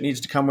the shit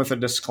needs to come with a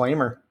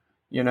disclaimer,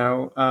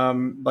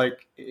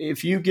 like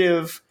if you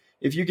give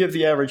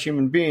the average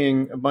human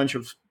being a bunch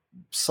of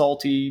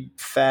salty,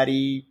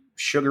 fatty,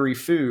 sugary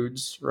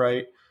foods,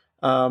 right?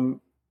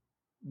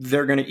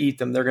 They're going to eat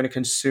them. They're going to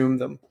consume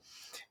them.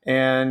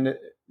 And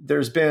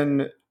there's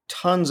been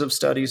tons of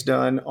studies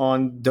done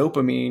on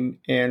dopamine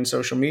and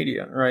social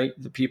media, right?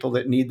 The people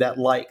that need that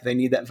they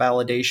need that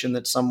validation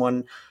that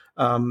someone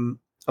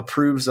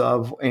approves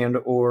of and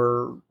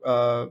or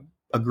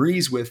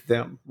agrees with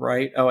them,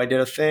 right? Oh, I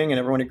did a thing and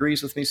everyone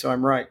agrees with me, so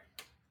I'm right.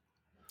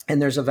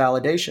 And there's a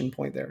validation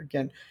point there.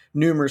 Again,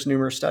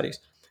 numerous studies.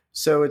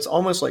 So it's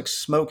almost like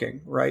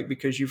smoking, right?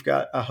 Because you've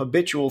got a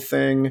habitual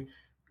thing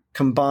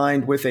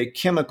combined with a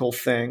chemical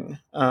thing,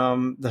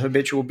 the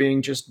habitual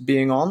being just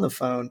being on the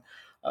phone.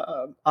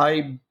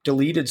 I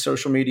deleted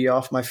social media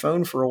off my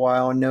phone for a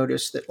while and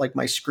noticed that like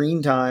my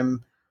screen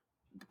time,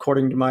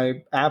 according to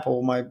my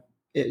Apple,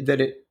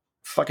 that it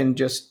fucking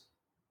just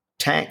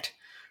tanked,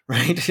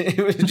 right?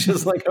 It was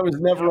just like I was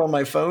never on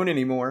my phone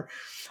anymore.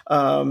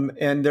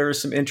 And there are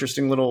some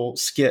interesting little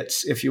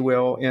skits, if you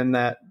will, in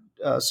that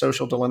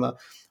Social Dilemma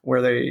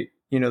where they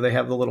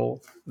have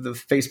the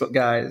Facebook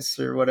guys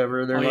or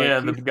whatever.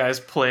 They're the guys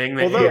playing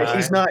the although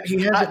AI.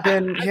 he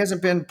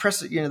hasn't been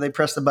press. They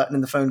press the button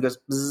and the phone goes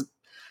bzz,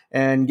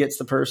 and gets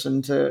the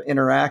person to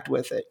interact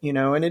with it,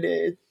 and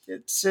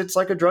it's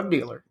like a drug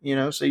dealer,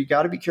 so you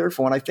got to be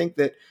careful. And I think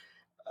that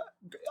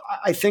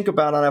I think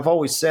about it. I've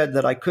always said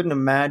that I couldn't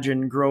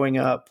imagine growing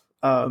up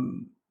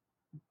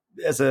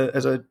as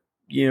a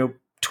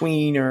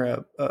tween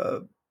or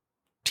a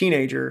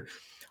teenager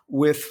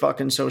with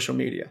fucking social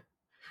media,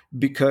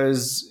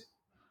 because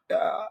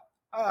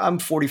I'm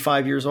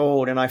 45 years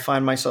old and I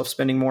find myself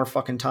spending more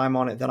fucking time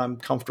on it than I'm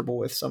comfortable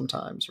with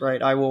sometimes,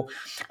 right? I will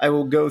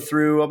go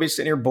through, I'll be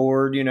sitting here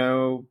bored,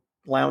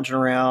 lounging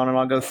around, and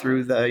I'll go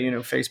through the,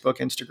 Facebook,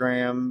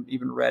 Instagram,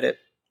 even Reddit,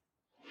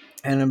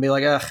 and I'll be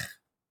like, ugh,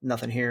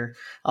 nothing here.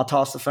 I'll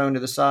toss the phone to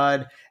the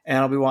side and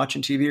I'll be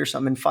watching TV or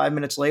something. And 5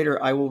 minutes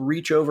later, I will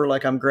reach over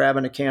like I'm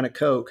grabbing a can of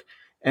Coke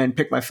and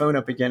pick my phone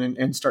up again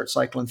and start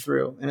cycling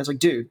through. And it's like,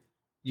 dude,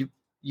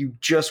 you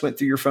just went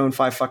through your phone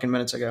 5 fucking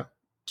minutes ago.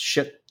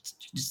 Shit,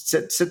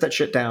 sit that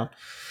shit down.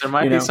 There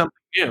might be something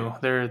new.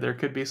 There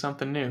could be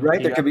something new.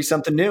 Right, there could be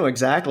something new,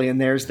 exactly. And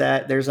there's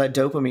that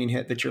dopamine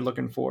hit that you're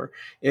looking for.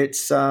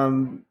 It's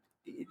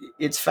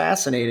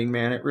fascinating,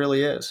 man. It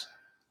really is.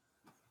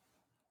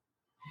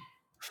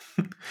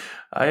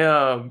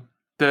 One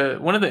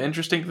of the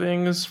interesting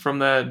things from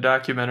that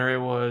documentary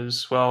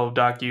was, well,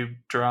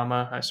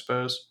 docudrama, I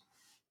suppose,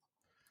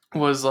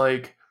 was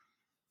like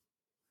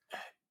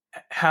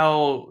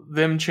how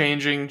them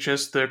changing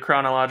just the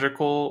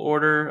chronological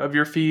order of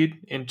your feed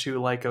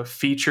into like a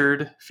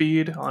featured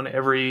feed on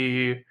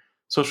every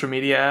social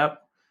media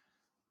app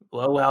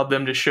allowed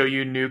them to show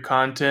you new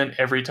content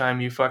every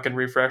time you fucking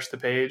refresh the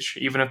page,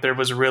 even if there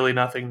was really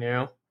nothing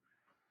new.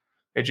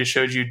 It just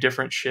showed you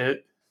different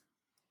shit.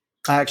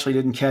 I actually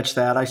didn't catch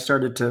that. I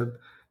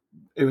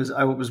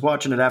was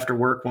watching it after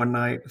work one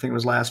night. I think it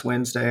was last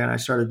Wednesday, and I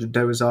started to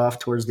doze off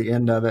towards the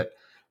end of it.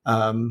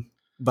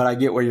 But I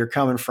get where you're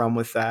coming from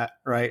with that,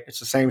 right? It's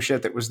the same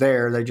shit that was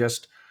there. They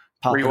just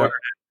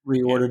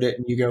reordered it,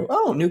 and you go,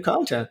 oh, new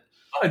content.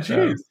 Oh,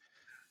 jeez.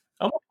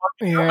 I'm a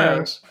fucking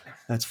dumbass.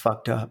 That's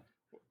fucked up.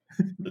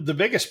 The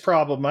biggest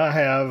problem I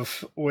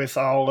have with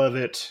all of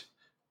it,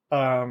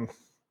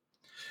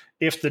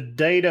 if the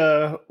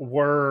data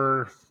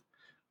were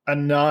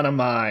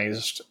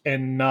anonymized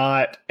and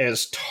not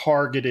as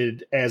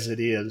targeted as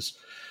it is,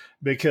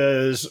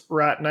 because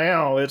right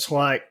now it's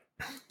like,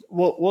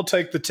 we'll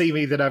take the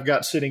TV that I've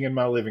got sitting in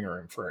my living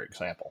room, for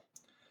example.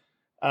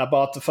 I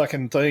bought the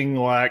fucking thing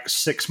like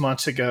 6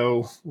 months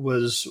ago,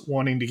 was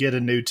wanting to get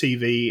a new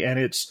TV, and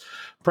it's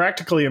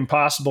practically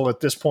impossible at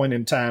this point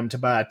in time to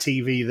buy a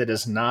TV that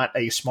is not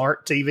a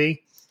smart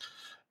TV.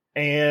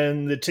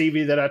 And the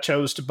TV that I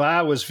chose to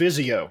buy was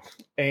Vizio.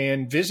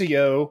 And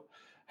Vizio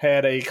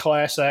had a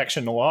class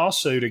action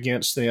lawsuit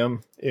against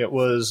them. It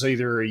was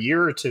either a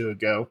year or two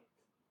ago,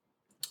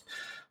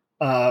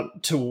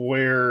 to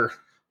where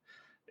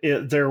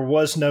there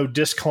was no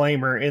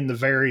disclaimer in the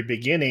very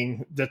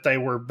beginning that they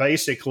were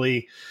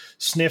basically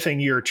sniffing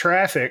your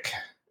traffic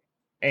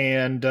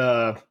and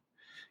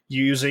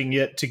using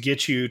it to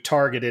get you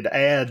targeted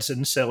ads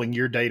and selling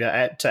your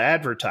data to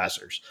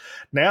advertisers.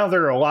 Now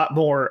they're a lot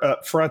more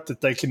upfront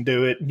that they can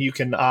do it. You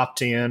can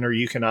opt in or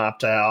you can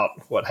opt out,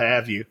 what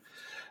have you.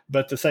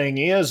 But the thing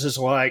is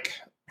like,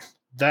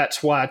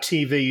 that's why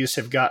TVs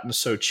have gotten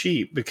so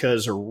cheap,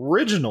 because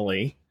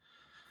originally,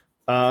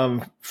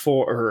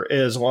 for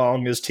as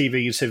long as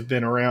TVs have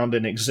been around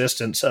in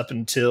existence up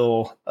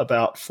until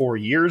about 4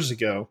 years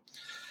ago,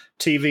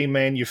 TV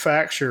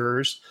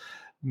manufacturers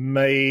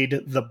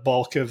made the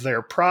bulk of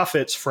their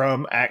profits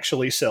from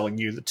actually selling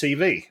you the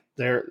TV.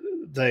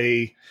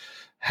 They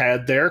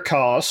had their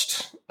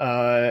cost,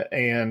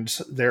 and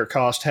their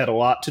cost had a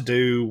lot to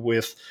do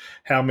with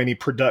how many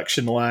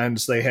production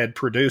lines they had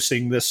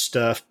producing this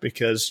stuff,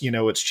 because,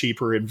 it's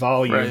cheaper in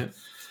volume.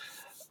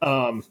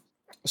 Right.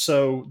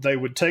 So they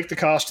would take the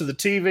cost of the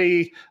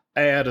TV,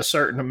 add a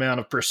certain amount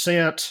of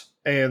percent,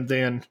 and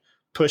then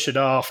push it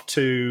off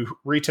to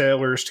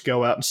retailers to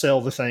go out and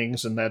sell the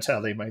things, and that's how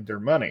they made their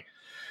money.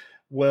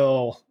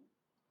 Well,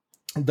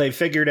 they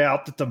figured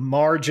out that the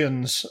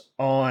margins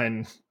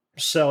on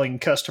selling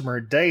customer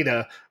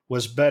data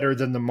was better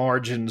than the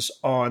margins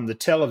on the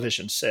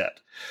television set.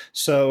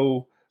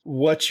 So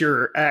what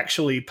you're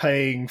actually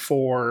paying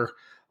for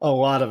a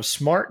lot of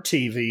smart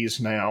TVs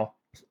now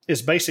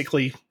is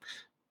basically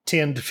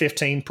 10 to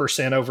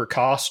 15% over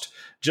cost,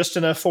 just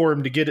enough for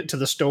them to get it to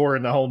the store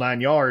in the whole 9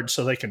 yards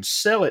so they can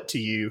sell it to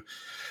you.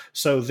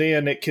 So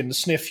then it can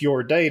sniff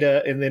your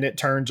data, and then it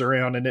turns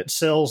around and it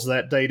sells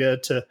that data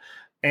to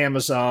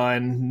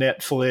Amazon,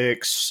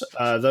 Netflix.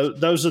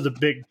 Those are the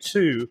big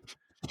two.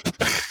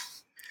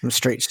 I'm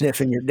straight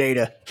sniffing your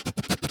data.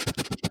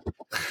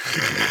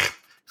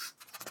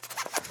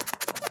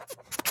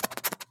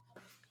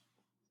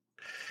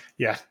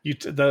 Yeah,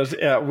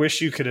 I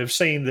wish you could have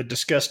seen the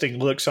disgusting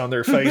looks on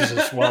their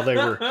faces while they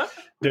were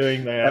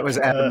doing that. That was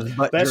Adam's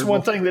butt That's gerbil.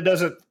 one thing that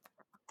doesn't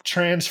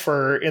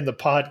transfer in the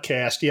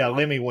podcast. Yeah,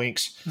 Lemmy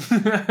winks.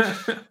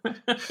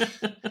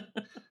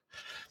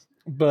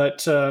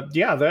 But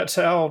that's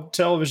how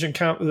television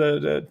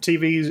the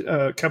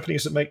TV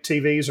companies that make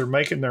TVs are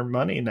making their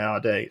money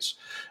nowadays,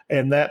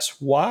 and that's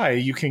why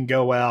you can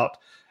go out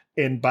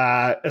and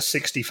buy a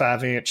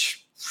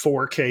 65-inch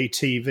 4K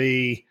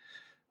TV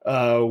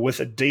with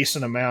a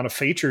decent amount of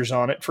features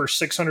on it for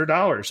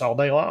 $600 all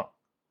day long.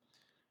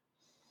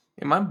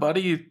 Yeah, my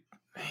buddy,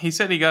 he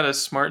said he got a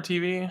smart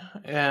TV,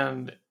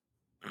 and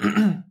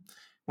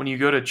when you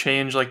go to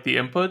change like the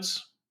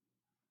inputs,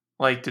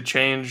 like to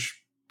change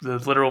the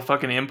literal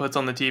fucking inputs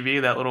on the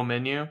TV, that little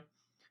menu,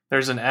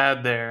 there's an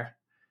ad there.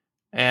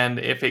 And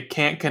if it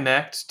can't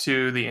connect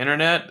to the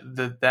internet,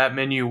 that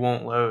menu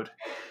won't load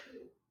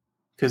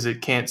because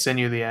it can't send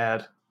you the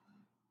ad.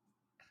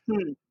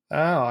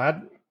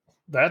 Oh,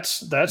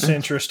 that's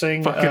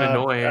interesting. Fucking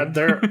annoying.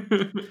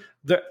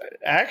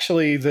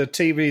 Actually, the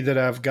TV that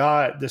I've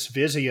got, this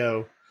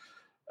Vizio,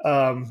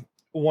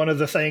 one of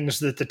the things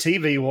that the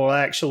TV will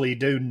actually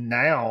do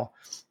now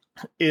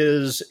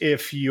is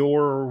if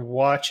you're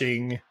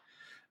watching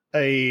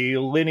a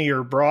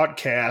linear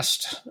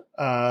broadcast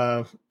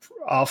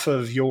off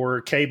of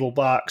your cable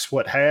box,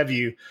 what have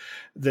you,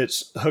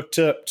 that's hooked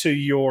up to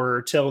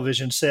your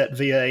television set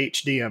via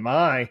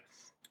HDMI,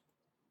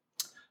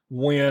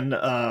 when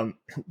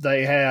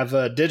they have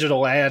a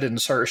digital ad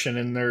insertion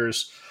and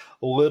there's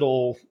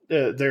little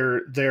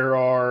there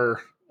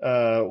are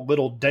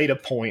little data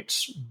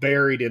points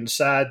buried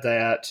inside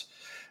that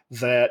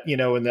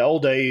in the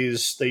old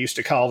days they used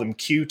to call them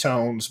Q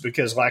tones,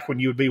 because like when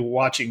you would be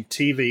watching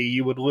TV,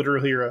 you would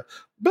literally hear a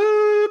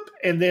boop,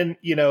 and then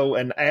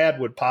an ad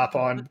would pop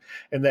on,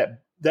 and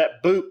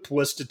that boop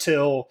was to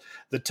tell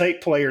the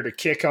tape player to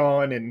kick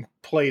on and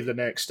play the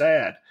next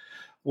ad.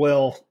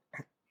 Well,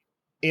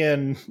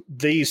 in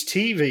these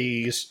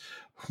TVs,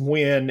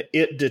 when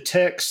it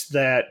detects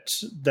that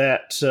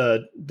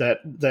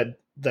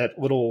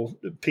little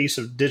piece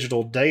of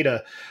digital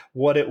data,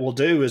 what it will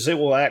do is it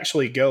will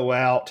actually go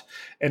out,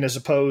 and as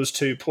opposed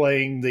to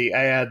playing the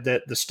ad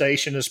that the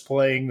station is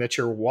playing that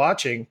you're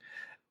watching,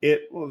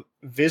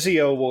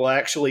 Vizio will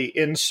actually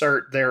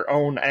insert their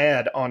own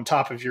ad on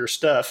top of your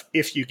stuff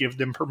if you give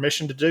them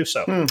permission to do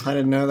so. I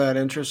didn't know that.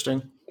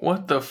 Interesting.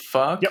 What the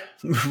fuck? Yep.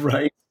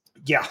 Right.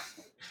 Yeah.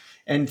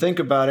 And think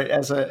about it,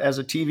 as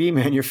a TV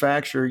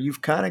manufacturer,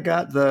 you've kind of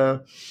got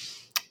the,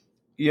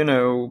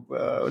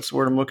 what's the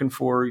word I'm looking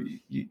for?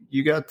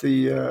 You got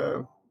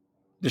the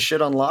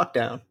shit on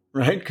lockdown.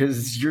 right?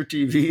 Because your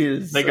TV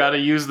is They got to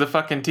use the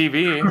fucking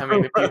TV. I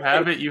mean, if you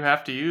have it, you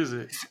have to use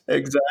it.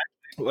 exactly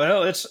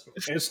Well,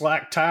 it's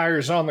like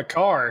tires on the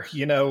car.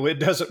 It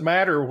doesn't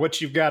matter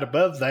what you've got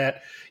above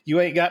that. You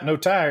ain't got no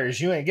tires.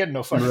 You ain't getting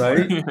no fucking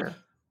right. car.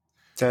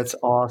 That's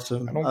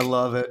awesome. I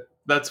love it.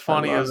 That's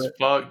funny as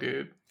fuck,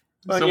 dude.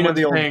 Well, Someone's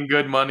the old, paying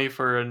good money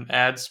for an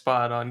ad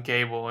spot on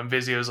cable, and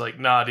Vizio's like,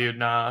 "Nah, dude,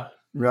 nah."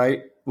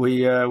 right.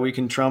 We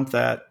can trump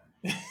that.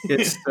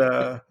 It's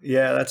yeah,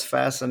 that's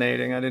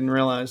fascinating. I didn't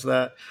realize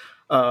that.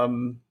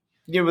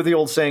 But the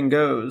old saying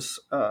goes,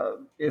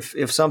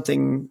 if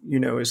something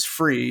is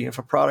free, if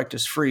a product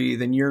is free,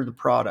 then you're the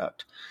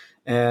product.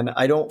 And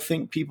I don't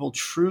think people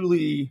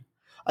truly.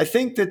 I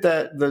think that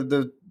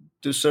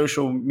the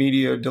social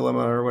media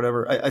dilemma or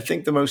whatever. I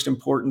think the most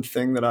important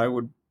thing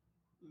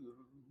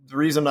the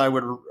reason I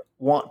would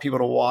want people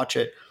to watch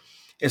it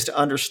is to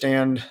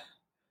understand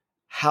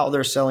how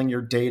they're selling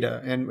your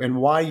data and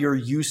why your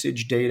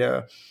usage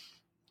data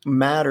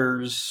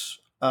matters.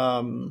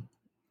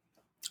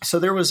 So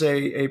there was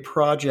a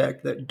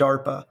project that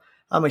DARPA,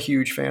 I'm a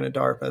huge fan of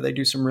DARPA. They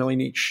do some really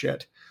neat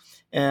shit.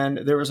 And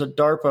there was a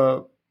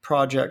DARPA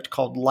project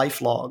called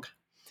LifeLog.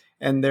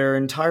 And their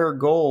entire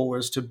goal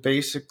was to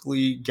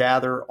basically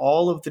gather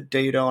all of the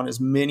data on as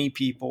many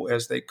people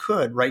as they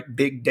could, right?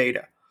 Big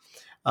data.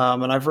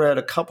 And I've read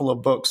a couple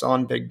of books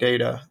on big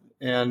data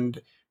and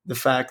the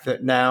fact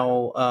that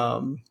now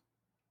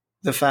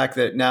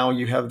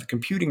you have the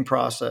computing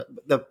process,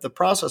 the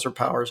processor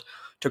powers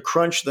to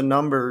crunch the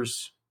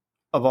numbers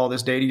of all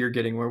this data you're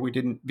getting where we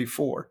didn't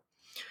before.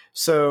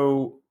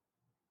 So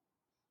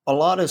a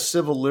lot of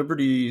civil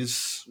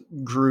liberties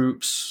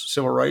groups,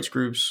 civil rights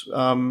groups,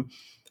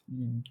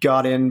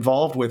 got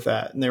involved with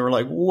that. And they were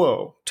like,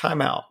 whoa,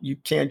 time out. You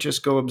can't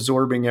just go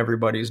absorbing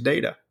everybody's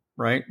data,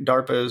 right?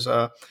 DARPA is,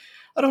 I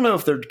don't know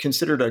if they're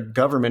considered a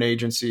government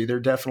agency. They're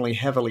definitely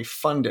heavily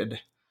funded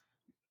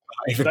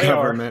by the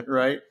government,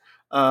 right?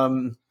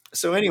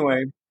 So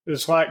anyway.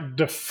 It's like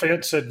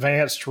Defense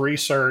Advanced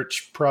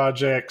Research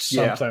Project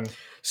something. Yeah.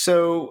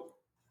 So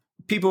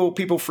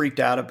people freaked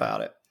out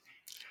about it.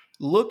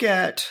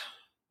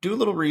 Do a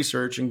little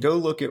research and go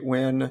look at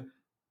when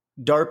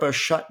DARPA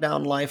shut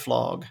down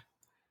LifeLog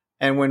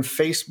and when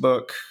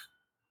Facebook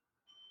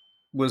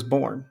was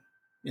born.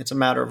 It's a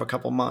matter of a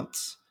couple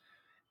months.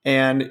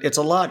 And it's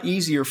a lot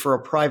easier for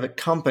a private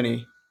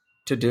company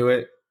to do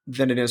it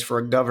than it is for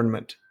a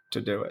government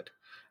to do it.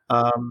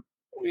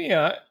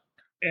 Yeah.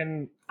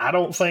 And I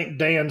don't think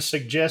Dan's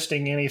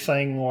suggesting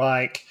anything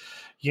like,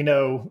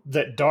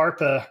 that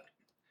DARPA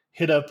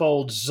hit up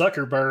old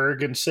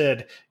Zuckerberg and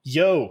said,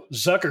 yo,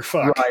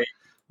 Zuckerfuck, right.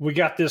 We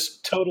got this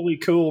totally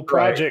cool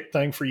project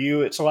thing for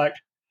you. It's like,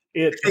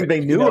 I think they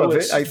knew of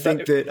it. I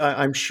think that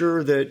I'm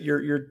sure that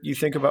you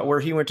think about where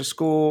he went to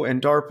school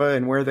and DARPA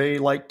and where they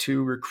like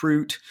to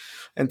recruit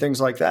and things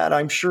like that.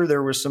 I'm sure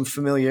there was some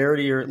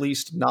familiarity or at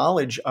least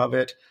knowledge of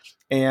it.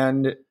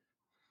 And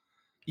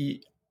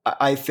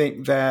I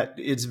think that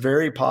it's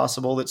very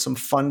possible that some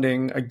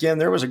funding, again,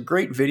 there was a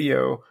great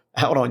video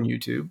out on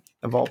YouTube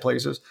of all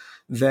places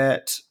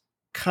that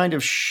kind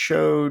of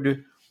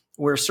showed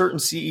where certain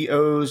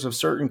CEOs of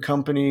certain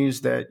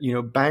companies that,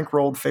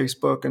 bankrolled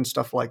Facebook and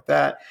stuff like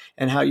that,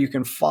 and how you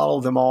can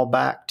follow them all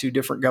back to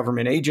different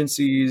government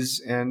agencies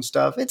and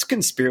stuff. It's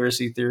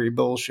conspiracy theory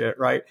bullshit,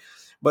 right?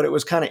 But it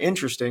was kind of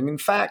interesting. And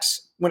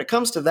facts, when it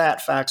comes to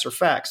that, facts are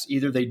facts.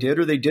 Either they did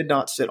or they did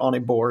not sit on a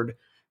board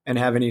and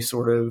have any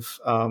sort of,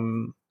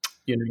 Well,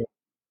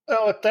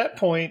 at that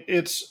point,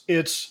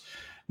 it's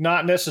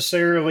not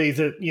necessarily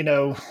that,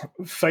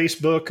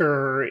 Facebook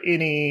or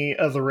any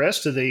of the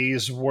rest of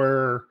these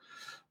were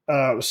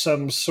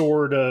some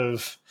sort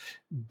of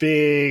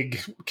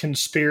big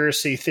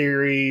conspiracy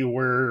theory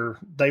where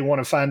they want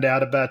to find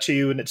out about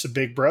you and it's a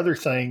big brother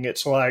thing.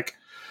 It's like,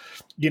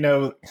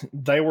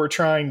 they were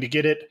trying to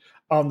get it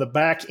on the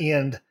back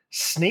end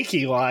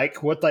sneaky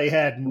like. What they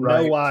had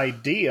no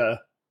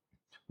idea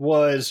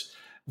was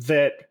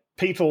that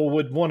people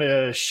would want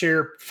to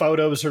share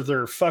photos of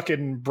their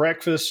fucking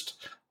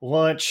breakfast,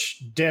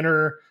 lunch,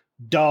 dinner,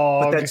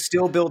 dog. But that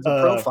still builds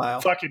a profile.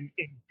 Fucking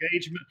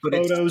engagement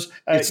photos.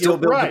 It still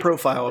builds a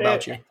profile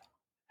about you.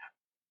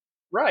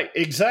 Right,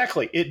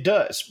 exactly. It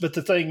does. But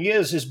the thing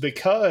is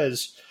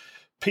because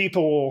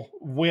people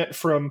went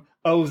from,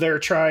 they're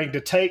trying to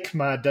take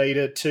my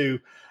data to,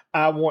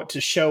 I want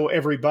to show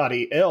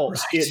everybody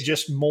else. Right. It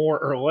just more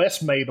or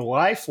less made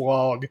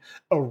LifeLog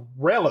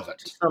irrelevant.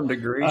 To some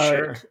degree,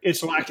 sure.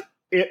 It's like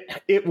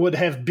it would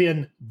have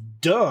been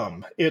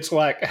dumb. It's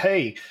like,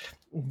 hey,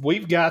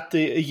 we've got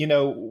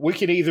we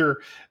can either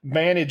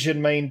manage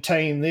and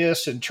maintain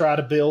this and try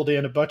to build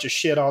in a bunch of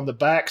shit on the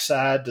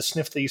backside to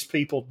sniff these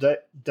people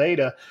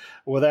data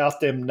without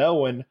them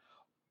knowing,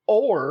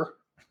 or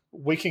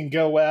we can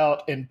go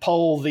out and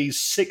poll these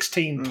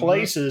 16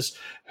 places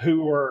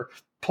who are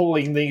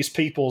pulling these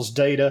people's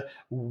data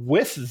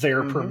with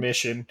their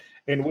permission,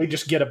 and we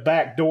just get a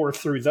back door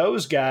through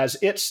those guys.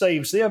 It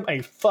saves them a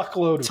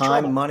fuckload of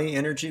time, trouble. Money,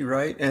 energy,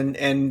 right?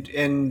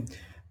 And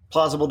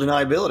plausible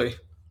deniability,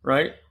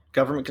 right?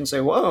 Government can say,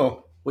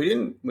 whoa, We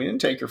didn't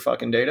take your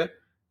fucking data.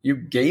 You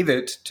gave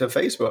it to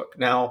Facebook.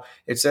 Now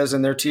it says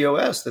in their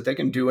TOS that they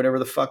can do whatever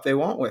the fuck they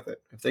want with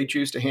it. If they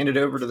choose to hand it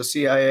over to the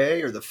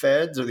CIA or the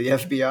feds or the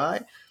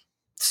FBI,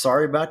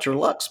 sorry about your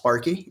luck,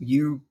 Sparky.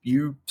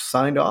 You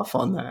signed off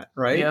on that,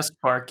 right? Yes,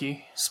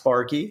 Sparky.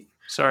 Sparky.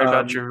 Sorry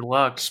about your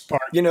luck.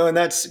 And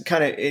that's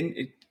kind of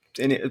in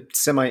a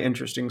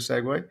semi-interesting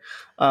segue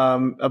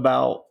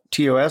about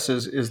TOS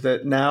is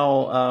that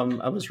now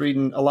I was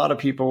reading a lot of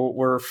people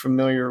were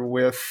familiar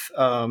with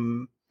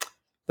the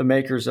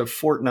makers of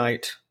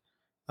Fortnite.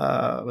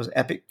 Was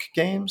Epic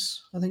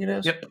Games, I think it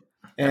is. Yep.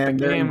 And Epic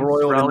they're Games,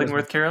 embroiled Raleigh, in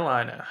North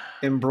Carolina.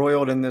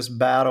 Embroiled in this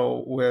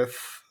battle with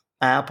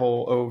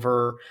Apple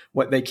over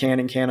what they can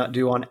and cannot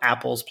do on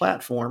Apple's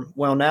platform.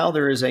 Well, now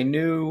there is a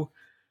new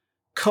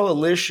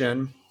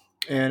coalition,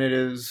 and it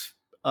is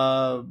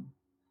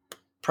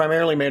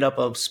primarily made up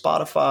of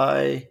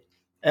Spotify,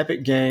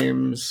 Epic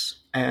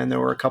Games, and there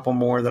were a couple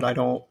more that I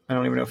don't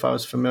even know if I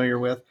was familiar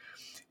with.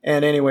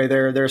 And anyway,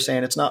 they're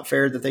saying it's not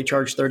fair that they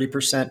charge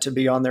 30% to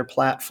be on their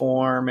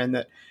platform, and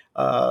that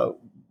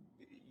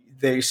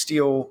they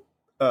steal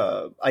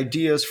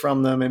ideas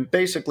from them. And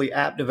basically,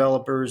 app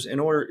developers, in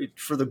order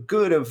for the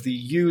good of the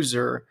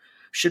user,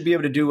 should be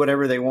able to do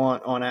whatever they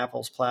want on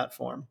Apple's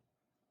platform.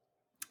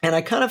 And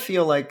I kind of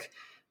feel like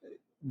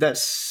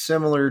that's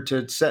similar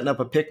to setting up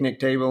a picnic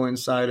table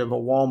inside of a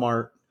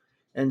Walmart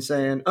and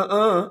saying,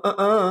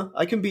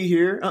 I can be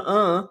here.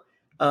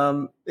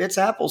 It's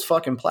Apple's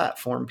fucking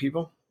platform,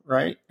 people,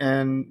 right?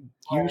 And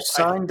you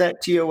signed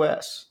that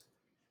TOS.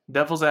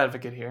 Devil's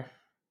advocate here.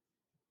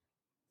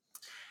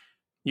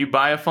 You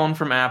buy a phone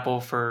from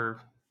Apple for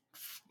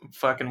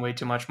fucking way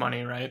too much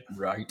money, right?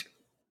 Right.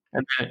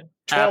 And then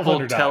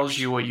Apple tells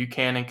you what you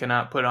can and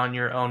cannot put on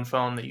your own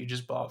phone that you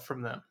just bought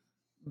from them.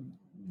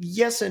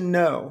 Yes and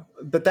no,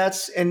 but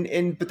that's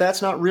but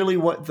that's not really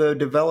what the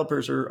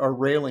developers are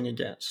railing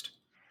against.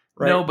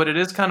 Right? No, but it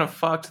is kind of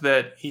fucked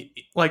that,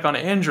 like on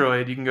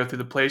Android, you can go through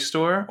the Play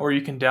Store or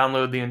you can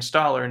download the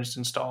installer and just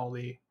install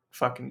the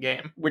fucking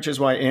game. Which is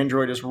why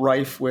Android is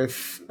rife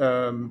with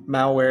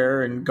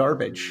malware and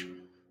garbage,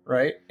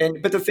 right?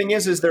 But the thing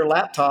is their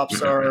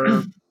laptops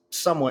are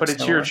somewhat. But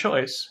it's your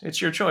choice.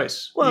 It's your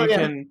choice. Well,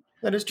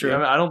 that is true.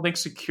 I don't think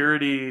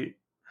security.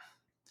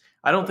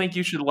 I don't think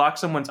you should lock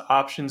someone's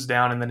options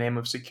down in the name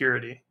of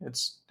security.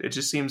 It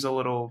just seems a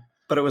little.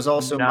 But it was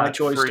also my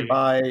choice to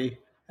buy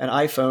an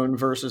iPhone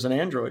versus an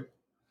Android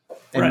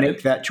and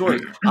make that choice.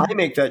 I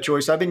make that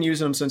choice. I've been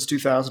using them since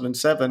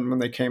 2007 when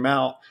they came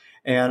out,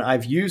 and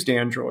I've used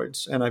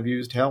Androids, and I've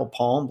used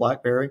Palm,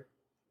 BlackBerry,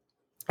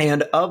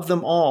 and of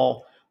them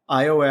all,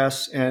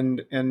 iOS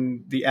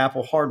and the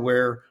Apple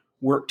hardware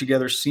work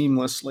together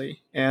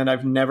seamlessly, and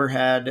I've never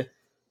had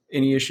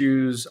any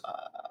issues.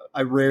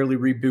 I rarely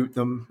reboot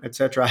them,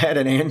 etc. I had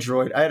an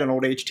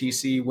old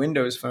HTC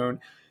Windows phone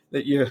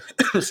that you had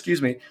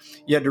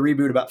to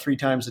reboot about 3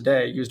 times a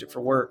day. Used it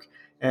for work.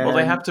 Well,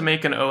 they have to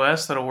make an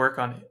OS that'll work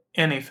on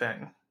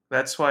anything.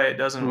 That's why it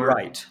doesn't work.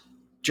 Right.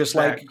 Just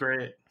like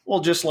great. Well,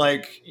 just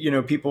like,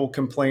 people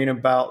complain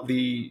about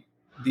the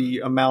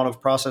amount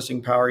of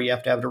processing power you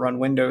have to run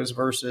Windows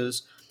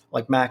versus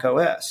like Mac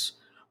OS.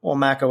 Well,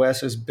 Mac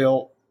OS is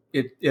built.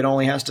 It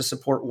only has to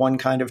support one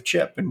kind of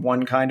chip and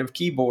one kind of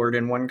keyboard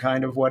and one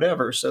kind of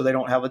whatever. So they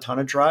don't have a ton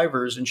of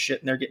drivers and shit,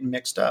 and they're getting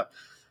mixed up.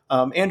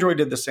 Android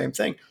did the same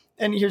thing.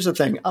 And here's the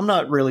thing. I'm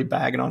not really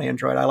bagging on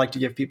Android. I like to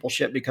give people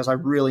shit because I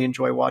really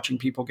enjoy watching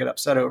people get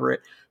upset over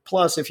it.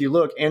 Plus, if you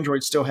look,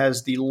 Android still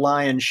has the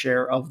lion's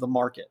share of the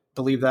market,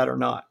 believe that or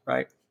not,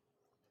 right?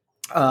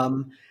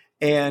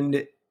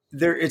 And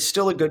it's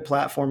still a good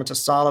platform. It's a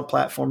solid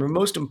platform. And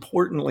most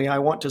importantly, I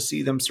want to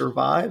see them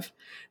survive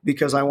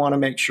because I want to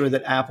make sure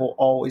that Apple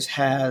always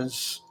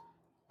has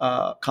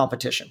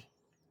competition.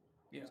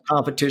 Yeah.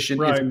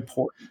 Competition is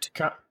important.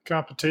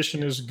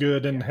 Competition is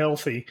good and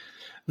healthy.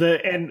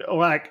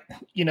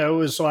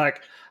 It's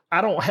like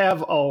I don't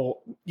have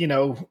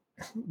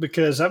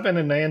because I've been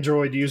an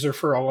Android user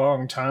for a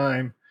long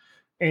time,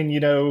 and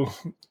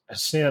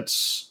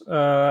since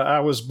I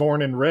was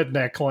born in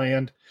redneck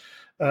land.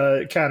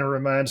 It kind of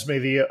reminds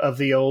me of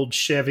the old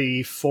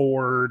Chevy,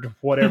 Ford,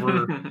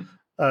 whatever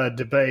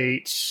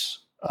debates.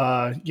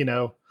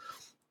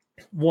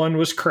 One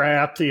was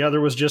crap. The other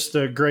was just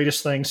the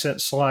greatest thing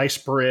since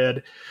sliced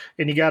bread.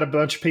 And you got a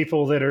bunch of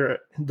people that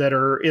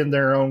are in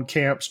their own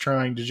camps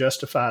trying to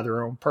justify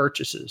their own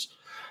purchases.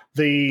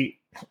 The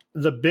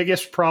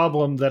biggest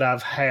problem that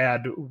I've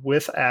had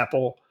with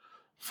Apple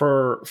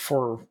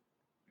for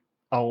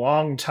a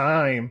long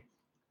time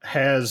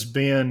has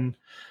been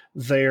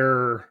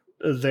their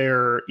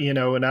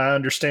and I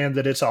understand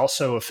that it's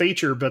also a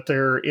feature, but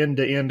their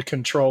end-to-end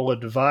control of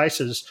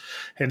devices,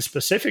 and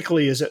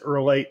specifically as it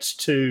relates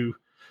to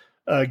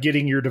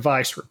getting your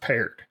device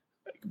repaired,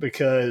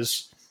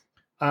 because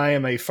I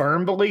am a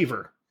firm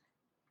believer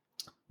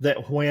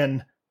that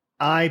when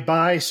I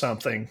buy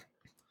something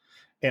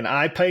and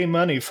I pay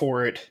money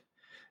for it,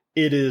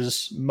 it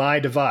is my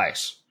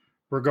device,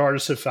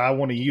 regardless if I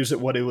want to use it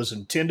what it was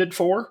intended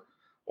for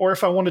or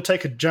if I want to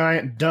take a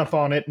giant dump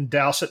on it and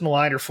douse it in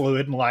lighter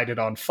fluid and light it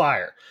on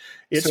fire.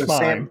 It's So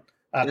mine.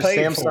 I is paid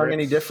Samsung for it.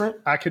 any different?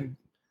 I could.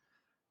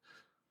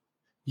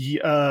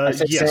 I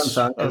said Yes,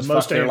 Samsung because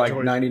most they're like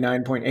Android.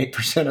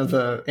 99.8% of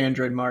the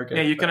Android market.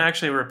 Yeah, you can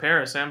actually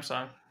repair a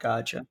Samsung.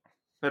 Gotcha.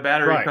 The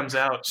battery Right. comes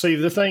out. See,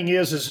 the thing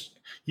is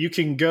you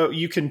can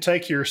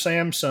take your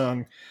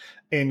Samsung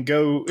and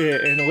go,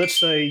 and let's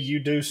say you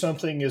do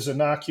something as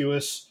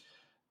innocuous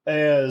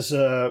as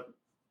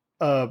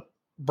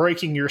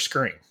breaking your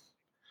screen.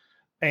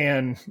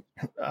 And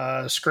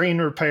screen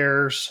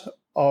repairs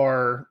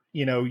are,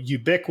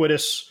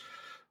 ubiquitous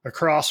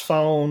across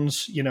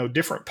phones,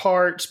 different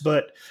parts,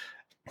 but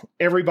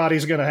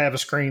everybody's going to have a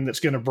screen that's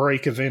going to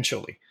break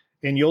eventually,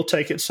 and you'll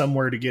take it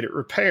somewhere to get it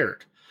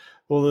repaired.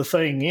 Well, the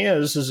thing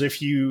is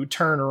if you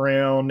turn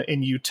around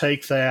and you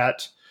take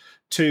that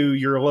to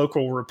your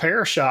local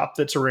repair shop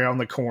that's around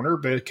the corner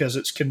because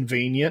it's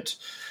convenient,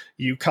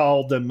 you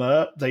called them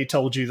up, they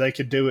told you they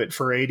could do it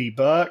for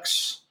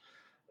 $80.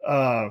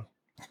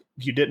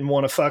 You didn't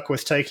want to fuck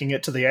with taking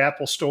it to the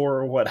Apple store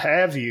or what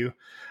have you.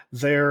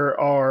 There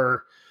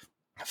are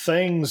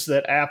things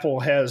that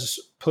Apple has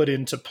put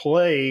into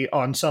play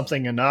on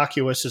something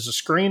innocuous as a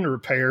screen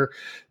repair,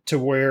 to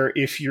where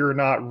if you're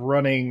not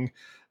running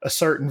a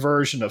certain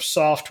version of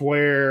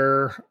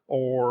software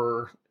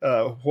or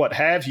what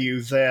have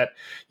you, that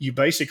you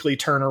basically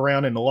turn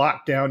around and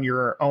lock down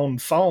your own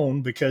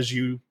phone because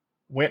you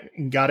went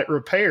and got it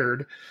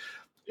repaired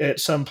at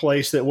some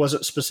place that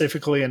wasn't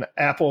specifically an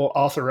Apple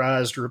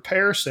authorized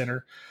repair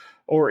center.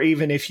 Or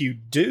even if you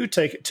do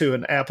take it to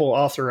an Apple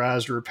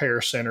authorized repair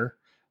center,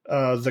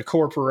 the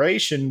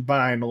corporation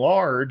by and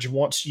large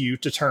wants you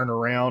to turn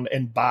around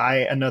and buy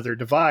another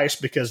device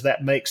because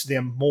that makes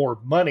them more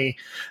money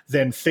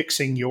than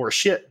fixing your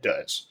shit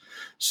does.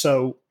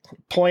 So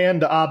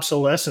planned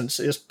obsolescence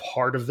is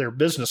part of their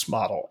business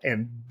model,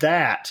 and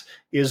that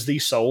is the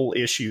sole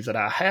issue that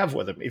I have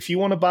with them. If you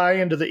want to buy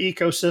into the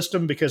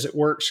ecosystem because it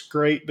works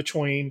great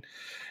between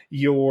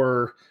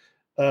your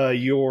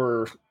Air,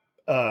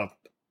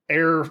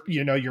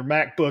 your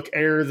MacBook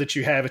Air that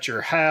you have at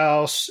your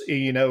house,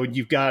 and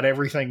you've got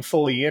everything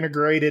fully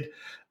integrated,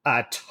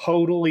 I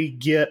totally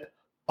get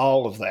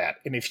all of that.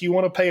 And if you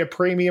want to pay a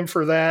premium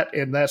for that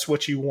and that's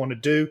what you want to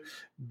do,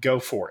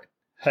 go for it.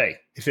 Hey,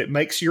 if it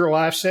makes your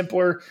life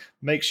simpler,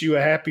 makes you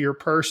a happier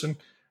person,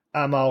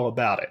 I'm all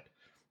about it.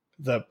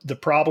 The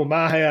problem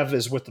I have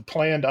is with the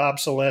planned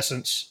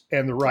obsolescence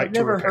and the right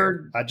to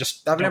repair.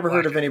 I've never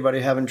heard of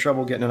anybody having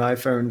trouble getting an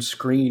iPhone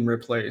screen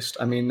replaced.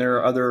 I mean, there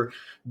are other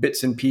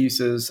bits and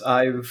pieces.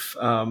 I've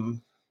the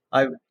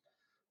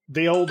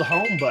old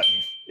home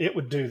button. It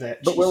would do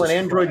that. But will an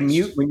Android Christ.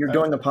 mute when you're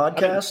doing the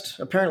podcast?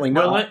 Apparently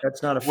not.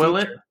 That's not a feature. Will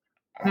it?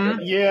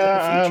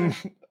 Yeah.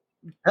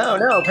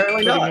 No,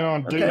 apparently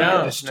not. Okay.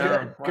 No.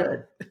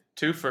 Good.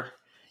 Twofer.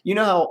 You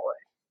know how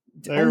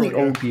There only we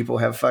go. old people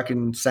have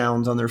fucking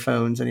sounds on their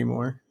phones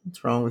anymore.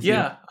 What's wrong with you?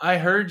 Yeah, I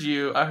heard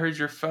you. I heard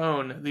your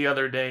phone the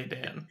other day,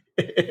 Dan.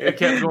 It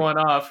kept going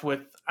off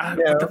with,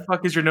 what the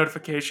fuck is your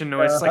notification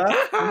noise? It's like,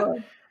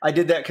 I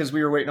did that because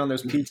we were waiting on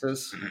those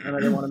pizzas, and I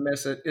didn't want to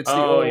miss it. It's the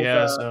oh, old,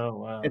 yeah.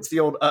 Wow. It's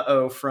the old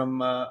uh-oh from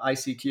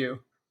ICQ.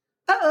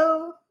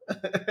 Uh-oh.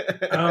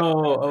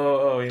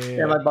 Oh, yeah.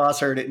 Yeah, my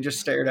boss heard it and just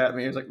stared at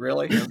me. He was like,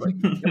 really? I was like,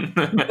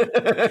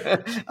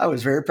 yep. I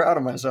was very proud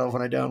of myself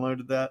when I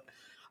downloaded that.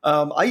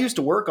 I used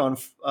to work on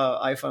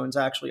iPhones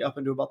actually up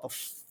into about the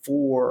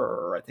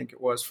 4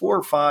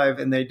 or 5,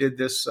 and they did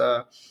this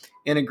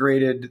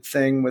integrated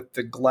thing with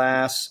the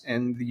glass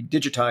and the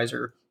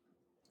digitizer.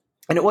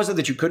 And it wasn't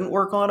that you couldn't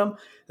work on them;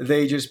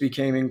 they just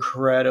became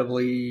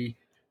incredibly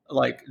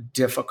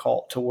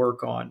difficult to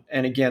work on.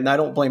 And again, I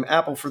don't blame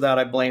Apple for that.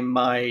 I blame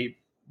my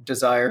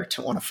desire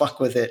to want to fuck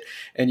with it.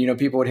 And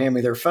people would hand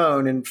me their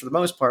phone, and for the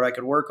most part, I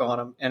could work on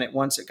them. And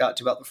once it got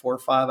to about the 4 or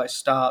 5, I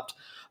stopped.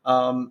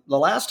 The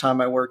last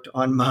time I worked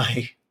on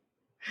my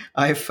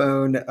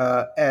iPhone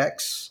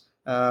X,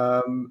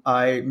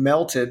 I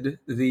melted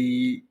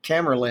the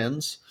camera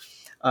lens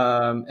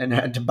and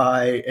had to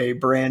buy a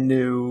brand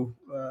new.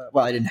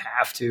 Well, I didn't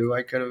have to.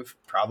 I could have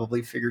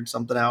probably figured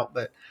something out,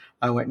 but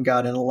I went and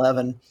got an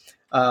 11.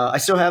 I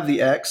still have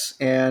the X,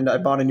 and I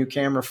bought a new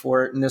camera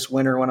for it. And this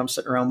winter, when I'm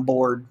sitting around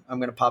bored, I'm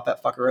going to pop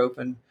that fucker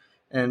open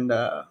and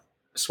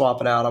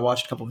swap it out. I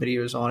watched a couple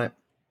videos on it.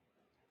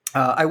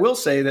 I will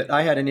say that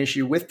I had an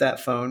issue with that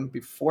phone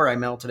before I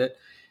melted it,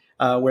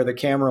 where the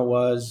camera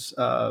was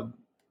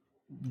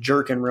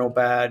jerking real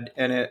bad,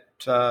 and it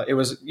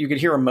was, you could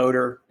hear a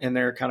motor in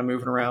there kind of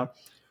moving around.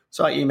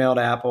 So I emailed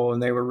Apple,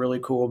 and they were really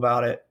cool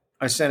about it.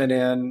 I sent it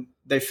in.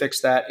 They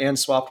fixed that and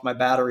swapped my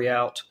battery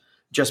out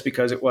just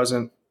because it was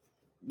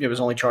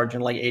only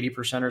charging like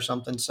 80% or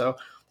something. So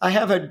I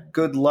have had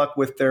good luck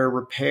with their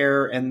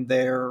repair and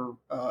their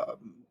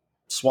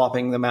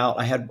swapping them out.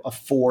 I had a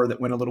 4 that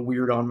went a little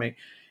weird on me.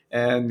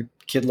 And the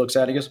kid looks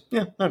at it, he goes,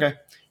 yeah, okay.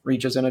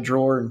 Reaches in a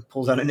drawer and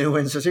pulls out a new one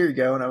and says, here you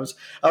go. And I was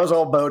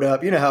all bowed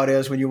up. You know how it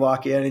is when you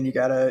walk in and you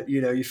gotta,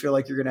 you feel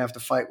like you're gonna have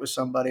to fight with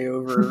somebody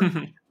over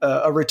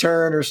a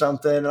return or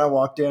something. And I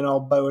walked in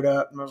all bowed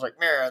up and I was like,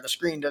 the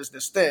screen does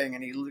this thing.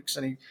 And he looks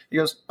and he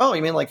goes, oh,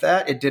 you mean like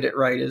that? It did it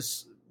right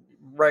as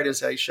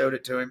I showed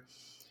it to him.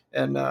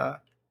 And I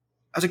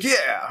was like,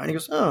 yeah. And he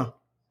goes, oh,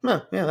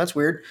 yeah, that's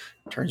weird.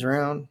 Turns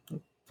around,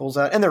 pulls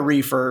out, and they're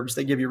refurbs.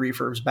 They give you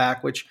refurbs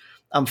back, which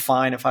I'm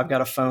fine if I've got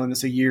a phone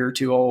that's a year or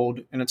two old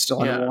and it's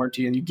still under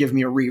warranty and you give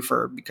me a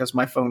refurb because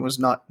my phone was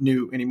not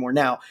new anymore.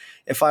 Now,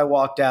 if I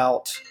walked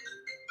out.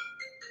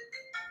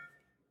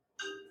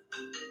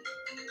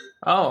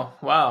 Oh,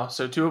 wow.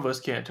 So two of us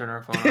can't turn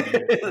our phone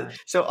on.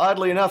 So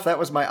oddly enough, that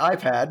was my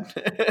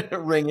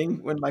iPad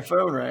ringing when my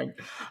phone rang.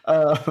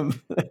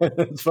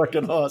 It's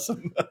fucking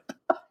awesome.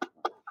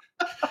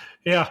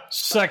 Yeah.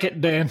 Suck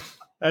it, Dan.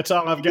 That's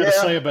all I've got to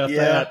say about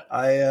that.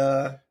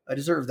 I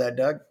deserve that,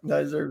 Doug.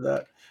 I deserve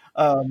that.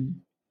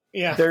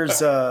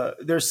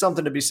 There's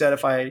something to be said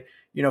if I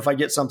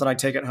get something, I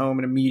take it home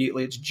and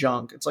immediately it's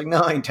junk. It's like, no,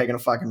 I ain't taking a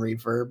fucking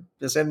refurb.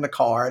 It's in the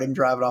car. I didn't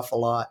drive it off the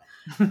lot.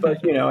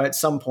 But at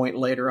some point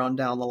later on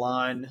down the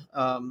line,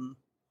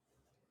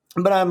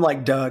 but I'm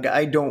like Doug.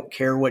 I don't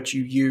care what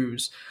you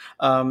use.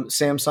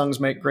 Samsungs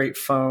make great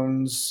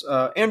phones.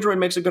 Android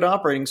makes a good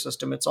operating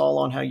system. It's all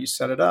on how you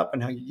set it up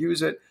and how you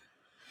use it.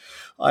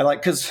 I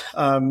like because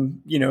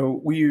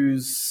we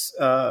use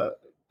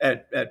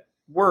at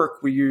work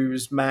we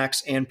use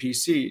Macs and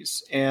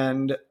PCs,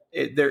 and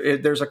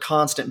there's a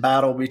constant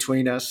battle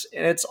between us,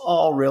 and it's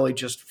all really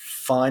just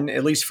fun.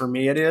 At least for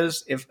me, it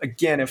is. If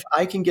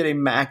I can get a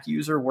Mac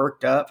user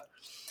worked up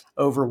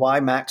over why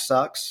Mac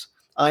sucks,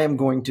 I am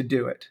going to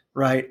do it.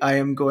 Right? I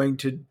am going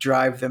to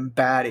drive them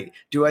batty.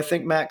 Do I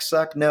think Macs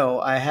suck? No.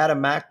 I had a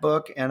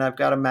MacBook and I've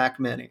got a Mac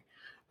Mini.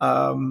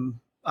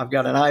 I've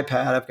got an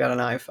iPad. I've got an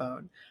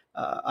iPhone.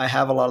 I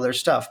have a lot of their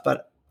stuff,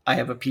 but I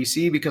have a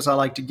PC because I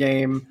like to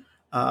game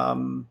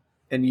and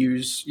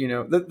use,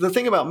 the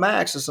thing about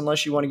Macs is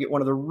unless you want to get one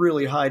of the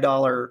really high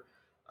dollar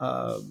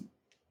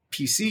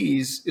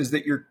PCs is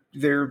that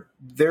they're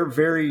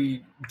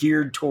very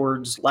geared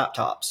towards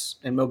laptops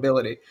and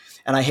mobility.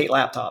 And I hate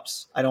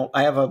laptops. I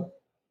have a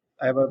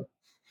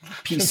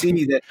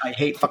PC that I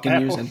hate fucking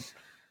using.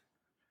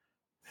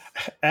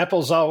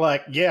 Apple's all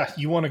like, yeah,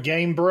 you want a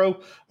game, bro?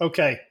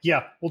 Okay,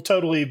 yeah, we'll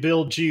totally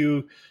build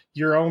you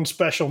your own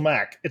special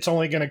Mac. It's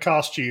only going to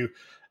cost you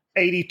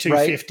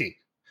 $8,250. Right?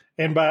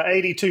 And by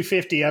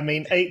 $8,250, I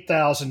mean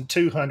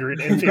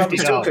 $8,250. You probably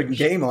still couldn't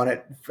game on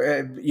it.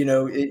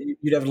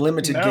 You'd have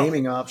limited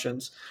gaming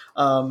options.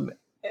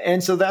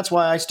 And so that's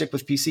why I stick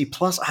with PC.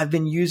 Plus, I've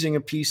been using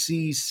a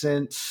PC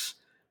since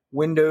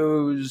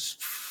Windows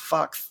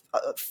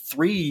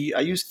 3.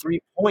 I used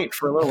 3 point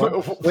for a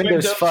little while.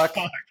 Windows.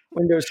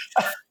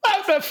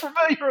 I'm not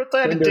familiar with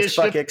that Windows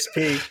edition.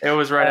 XP. It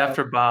was right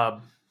after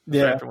Bob.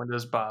 Yeah. Right after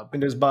Windows Bob.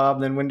 Windows Bob,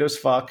 then Windows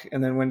Fuck,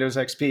 and then Windows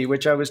XP,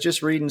 which I was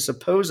just reading.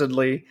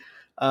 Supposedly,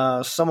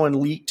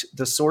 someone leaked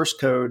the source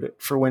code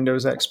for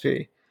Windows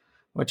XP,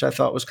 which I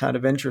thought was kind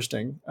of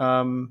interesting.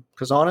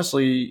 Because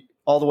honestly,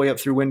 all the way up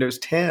through Windows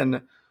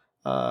 10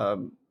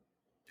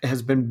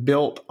 has been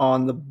built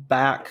on the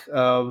back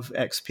of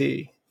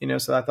XP.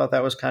 So I thought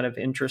that was kind of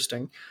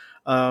interesting.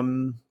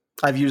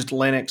 I've used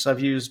Linux. I've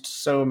used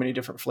so many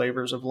different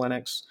flavors of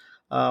Linux.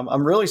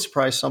 I'm really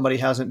surprised somebody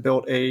hasn't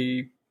built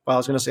I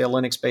was going to say a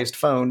Linux-based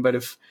phone, but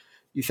if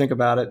you think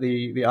about it,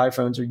 the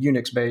iPhones are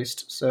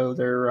Unix-based, so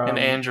they're and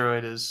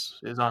Android is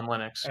on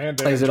Linux.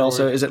 Is it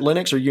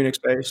Linux or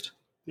Unix-based?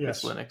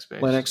 Yes, it's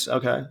Linux-based. Linux,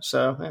 okay.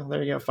 So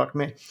there you go. Fuck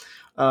me.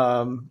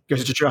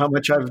 Goes to show how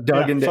much I've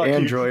dug into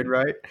Android,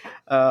 right?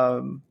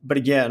 But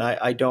again,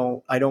 I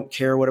don't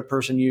care what a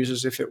person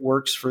uses if it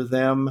works for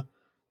them.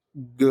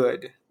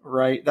 Good,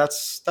 right?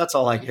 That's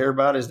all I care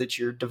about is that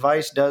your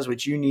device does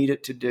what you need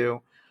it to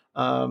do.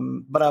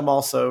 But I'm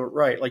also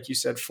right, like you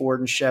said, Ford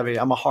and Chevy.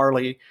 I'm a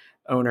Harley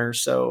owner,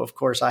 so of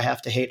course I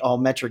have to hate all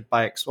metric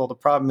bikes. Well, the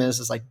problem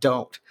is I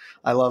don't.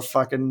 I love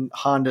fucking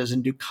Hondas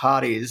and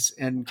Ducatis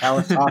and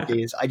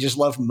Kawasaki's. I just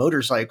love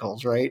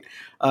motorcycles, right?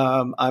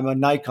 I'm a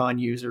Nikon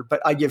user, but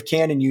I give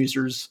Canon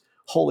users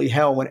holy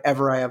hell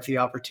whenever I have the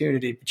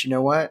opportunity. But you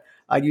know what?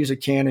 I'd use a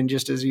Canon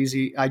just as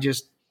easy. I took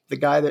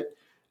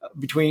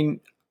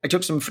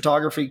some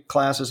photography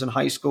classes in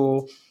high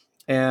school,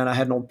 and I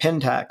had an old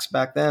Pentax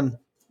back then.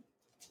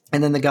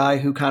 And then the guy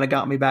who kind of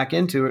got me back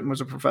into it and was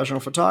a professional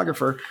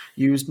photographer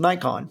used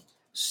Nikon.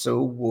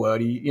 So what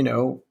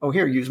do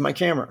here, use my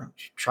camera.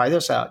 Try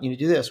this out. Do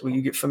this. Well,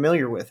 you get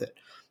familiar with it.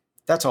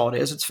 That's all it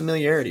is. It's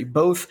familiarity.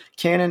 Both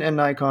Canon and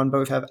Nikon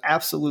both have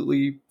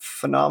absolutely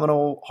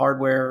phenomenal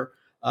hardware,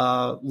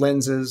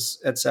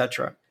 lenses,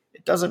 etc.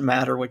 It doesn't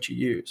matter what you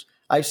use.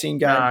 I've seen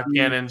guys.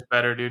 Canon's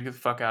better, dude. Get the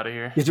fuck out of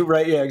here.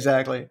 Right? Yeah,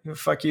 exactly.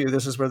 Fuck you.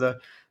 This is when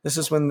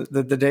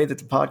the day that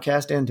the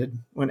podcast ended,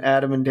 when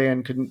Adam and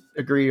Dan couldn't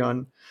agree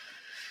on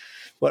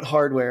what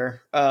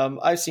hardware.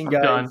 I've seen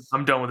guys.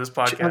 I'm done with this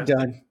podcast. I'm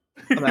done.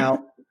 I'm out.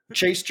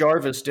 Chase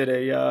Jarvis did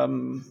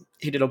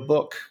a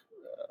book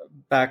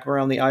back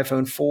around the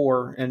iPhone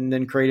 4 and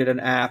then created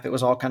an app. It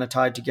was all kind of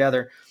tied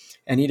together.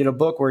 And he did a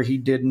book where he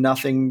did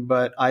nothing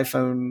but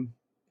iPhone,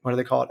 what do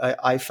they call it?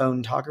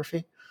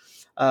 iPhone-tography.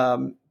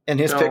 And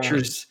his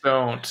pictures.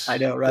 Don't. I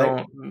know, right?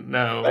 Don't.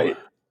 No. Right?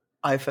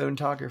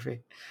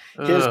 iPhone-tography.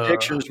 His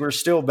pictures were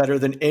still better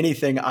than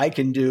anything I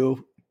can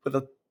do with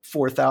a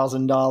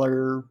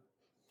 $4,000,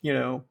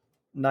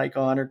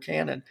 Nikon or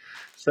Canon.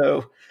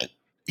 So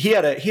he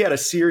had a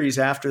series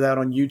after that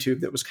on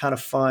YouTube that was kind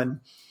of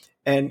fun.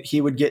 And he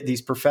would get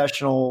these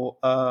professional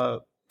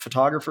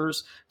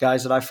photographers,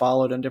 guys that I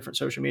followed on different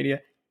social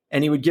media,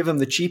 and he would give them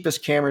the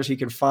cheapest cameras he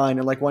could find.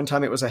 And like one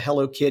time it was a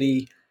Hello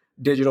Kitty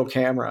digital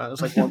camera. It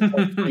was like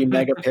 1.3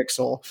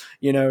 megapixel,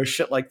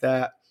 shit like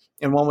that.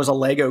 And one was a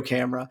Lego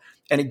camera.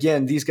 And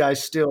again, these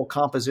guys still,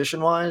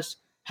 composition-wise,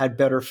 had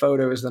better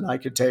photos than I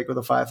could take with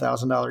a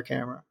 $5,000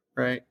 camera,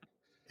 right?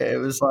 It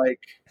was like...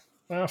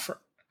 Well,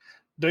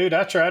 dude,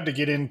 I tried to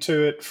get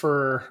into it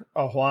for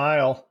a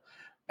while,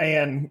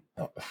 and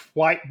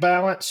white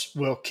balance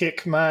will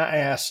kick my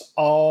ass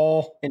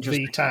all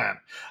the time.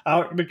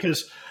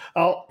 Because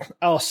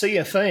I'll see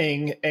a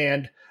thing,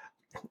 and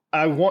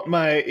I want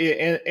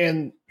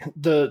and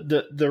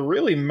the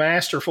really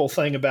masterful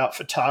thing about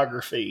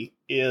photography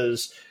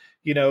is,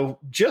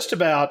 just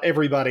about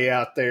everybody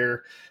out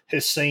there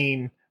has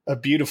seen a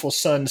beautiful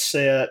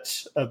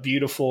sunset, a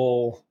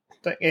beautiful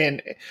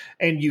thing,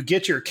 and you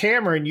get your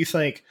camera and you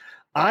think,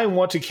 I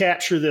want to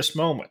capture this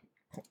moment.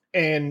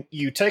 And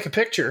you take a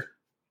picture,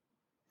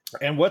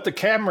 and what the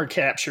camera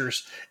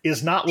captures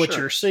is not what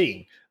you're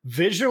seeing.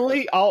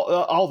 Visually,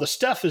 all the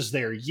stuff is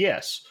there,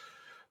 yes,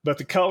 but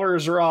the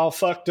colors are all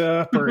fucked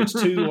up, or it's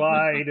too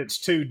light, it's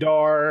too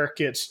dark,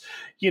 it's,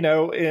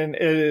 and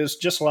it is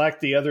just like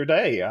the other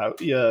day.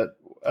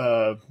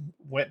 I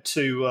went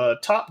to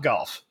Top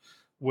Golf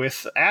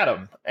with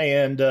Adam,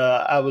 and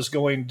I was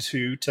going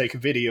to take a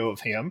video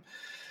of him,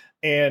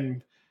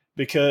 and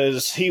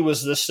because he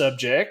was the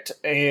subject,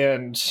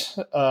 and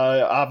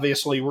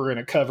obviously we're in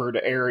a covered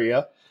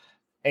area,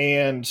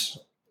 and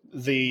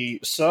the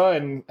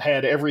sun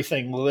had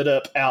everything lit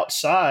up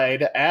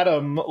outside.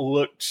 Adam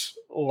looked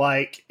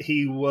like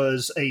he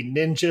was a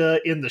ninja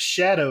in the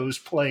shadows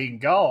playing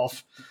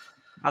golf.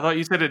 I thought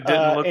you said it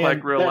didn't look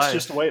like real life. That's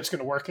just the way it's going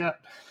to work out.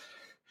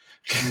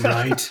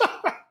 Right.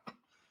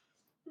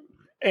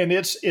 And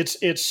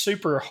it's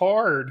super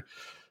hard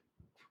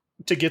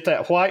to get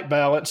that white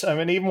balance. I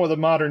mean, even with a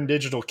modern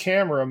digital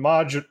camera,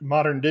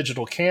 modern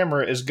digital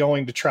camera is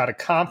going to try to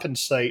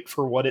compensate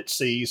for what it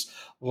sees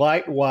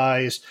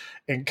light-wise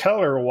and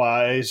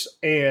color-wise,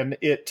 and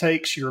it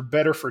takes your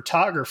better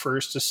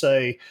photographers to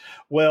say,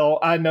 well,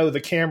 I know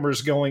the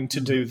camera's going to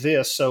do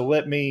this, so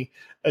let me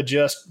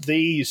adjust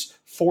these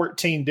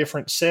 14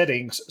 different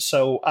settings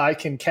so I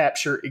can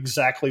capture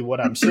exactly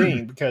what I'm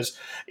seeing. Because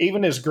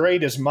even as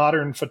great as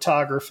modern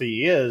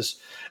photography is,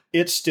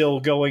 it's still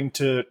going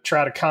to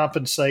try to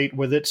compensate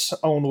with its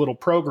own little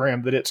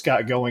program that it's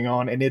got going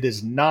on, and it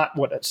is not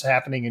what's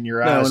happening in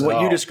your eyes. And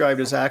what you described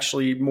is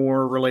actually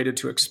more related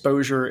to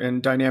exposure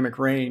and dynamic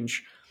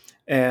range.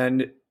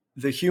 And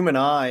the human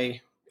eye,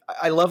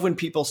 I love when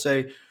people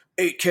say,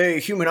 8K,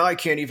 human eye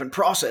can't even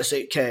process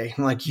 8K.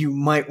 I'm like, you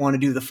might want to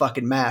do the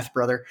fucking math,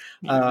 brother.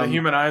 The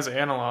human eye is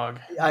analog.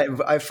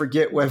 I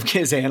forget what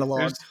is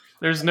analog.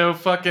 There's no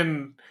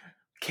fucking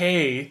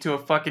K to a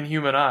fucking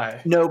human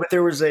eye. No, but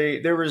there was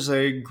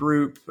a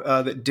group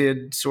that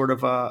did sort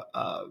of a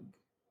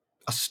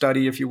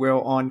study, if you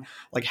will, on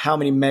like how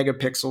many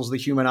megapixels the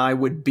human eye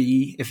would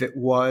be if it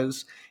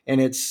was,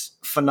 and it's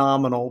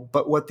phenomenal.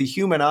 But what the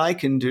human eye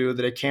can do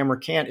that a camera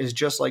can't is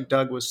just like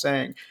Doug was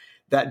saying,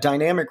 that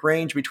dynamic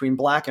range between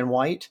black and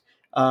white.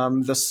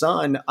 The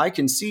sun, I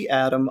can see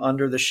Adam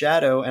under the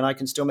shadow, and I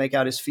can still make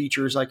out his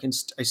features. I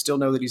still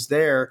know that he's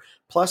there.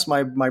 Plus,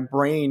 my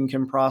brain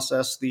can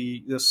process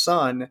the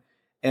sun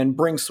and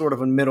bring sort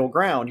of a middle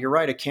ground. You're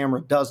right, a camera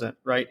doesn't,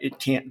 right? It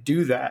can't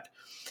do that.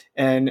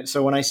 And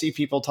so when I see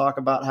people talk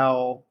about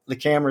how the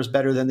camera is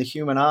better than the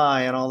human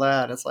eye and all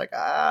that, it's like,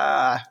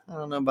 I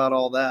don't know about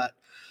all that.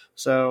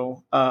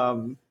 So,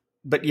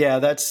 but yeah,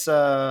 that's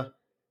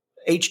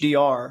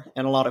HDR,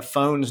 and a lot of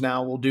phones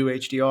now will do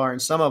HDR, and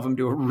some of them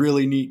do a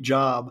really neat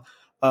job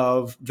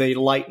of they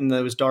lighten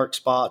those dark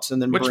spots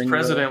and then Which bring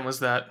president was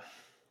that?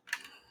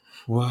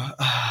 What?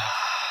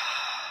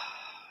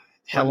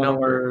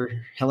 Heleanor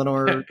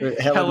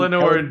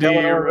D.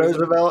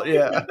 Roosevelt.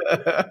 Yeah.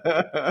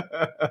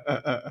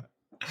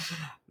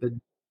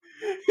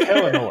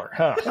 Heleanor,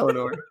 huh?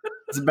 Heleanor.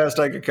 It's the best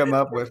I could come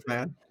up with,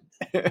 man.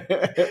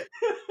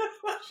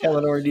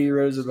 Heleanor D.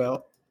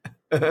 Roosevelt.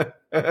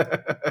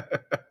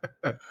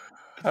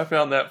 I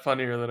found that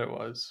funnier than it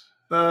was.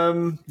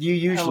 You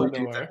usually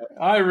do that.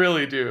 I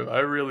really do. I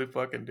really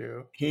fucking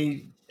do.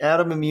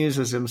 Adam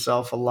amuses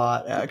himself a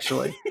lot,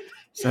 actually.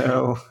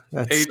 So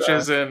that's H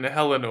is in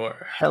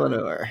Heleanor.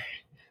 Heleanor.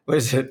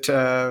 Was it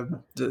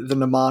the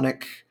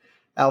mnemonic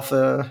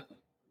alpha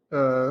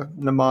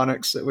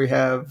mnemonics that we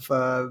have?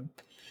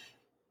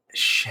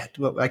 Shit.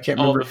 Well, I can't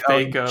All remember. the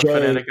fake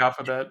phonetic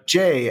alphabet.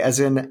 J as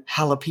in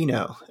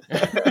jalapeno.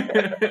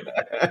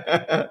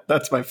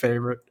 That's my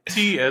favorite.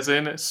 T as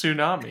in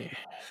tsunami.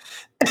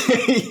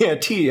 Yeah,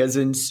 T as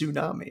in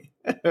tsunami.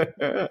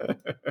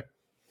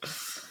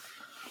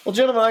 Well,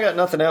 gentlemen, I got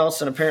nothing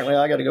else, and apparently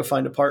I got to go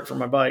find a part for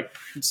my bike.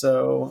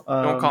 So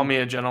Don't call me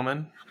a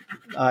gentleman.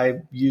 I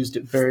used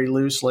it very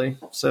loosely.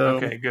 So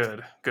Okay,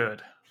 good.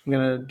 I'm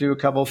going to do a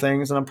couple of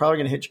things, and I'm probably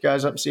going to hit you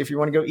guys up and see if you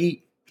want to go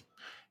eat.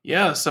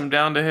 Yes, I'm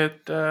down to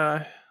hit.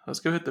 Let's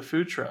go hit the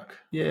food truck.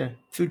 Yeah,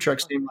 food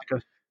trucks seem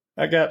like a...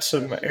 I got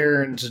some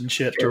errands and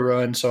shit to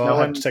run, so No I'll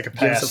one have to take a gives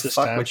pass a this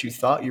fuck time. what you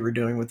thought you were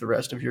doing with the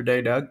rest of your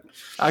day, Doug.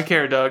 I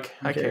care, Doug.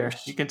 Who I care.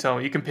 cares? You can tell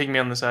me. You can ping me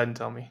on the side and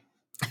tell me.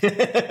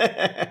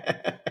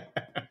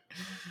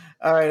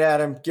 All right,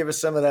 Adam, give us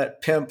some of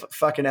that pimp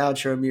fucking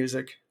outro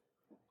music.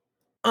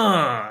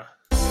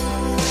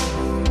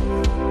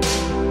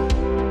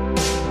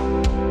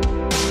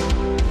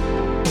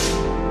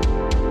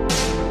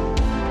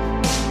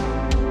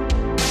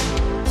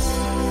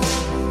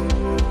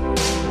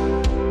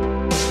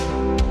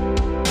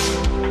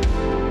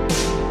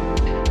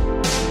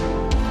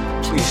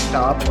 Please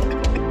stop. For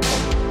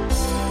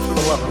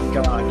the love of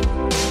God.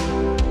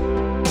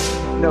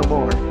 No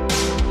more.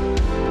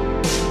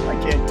 I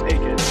can't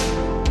take it.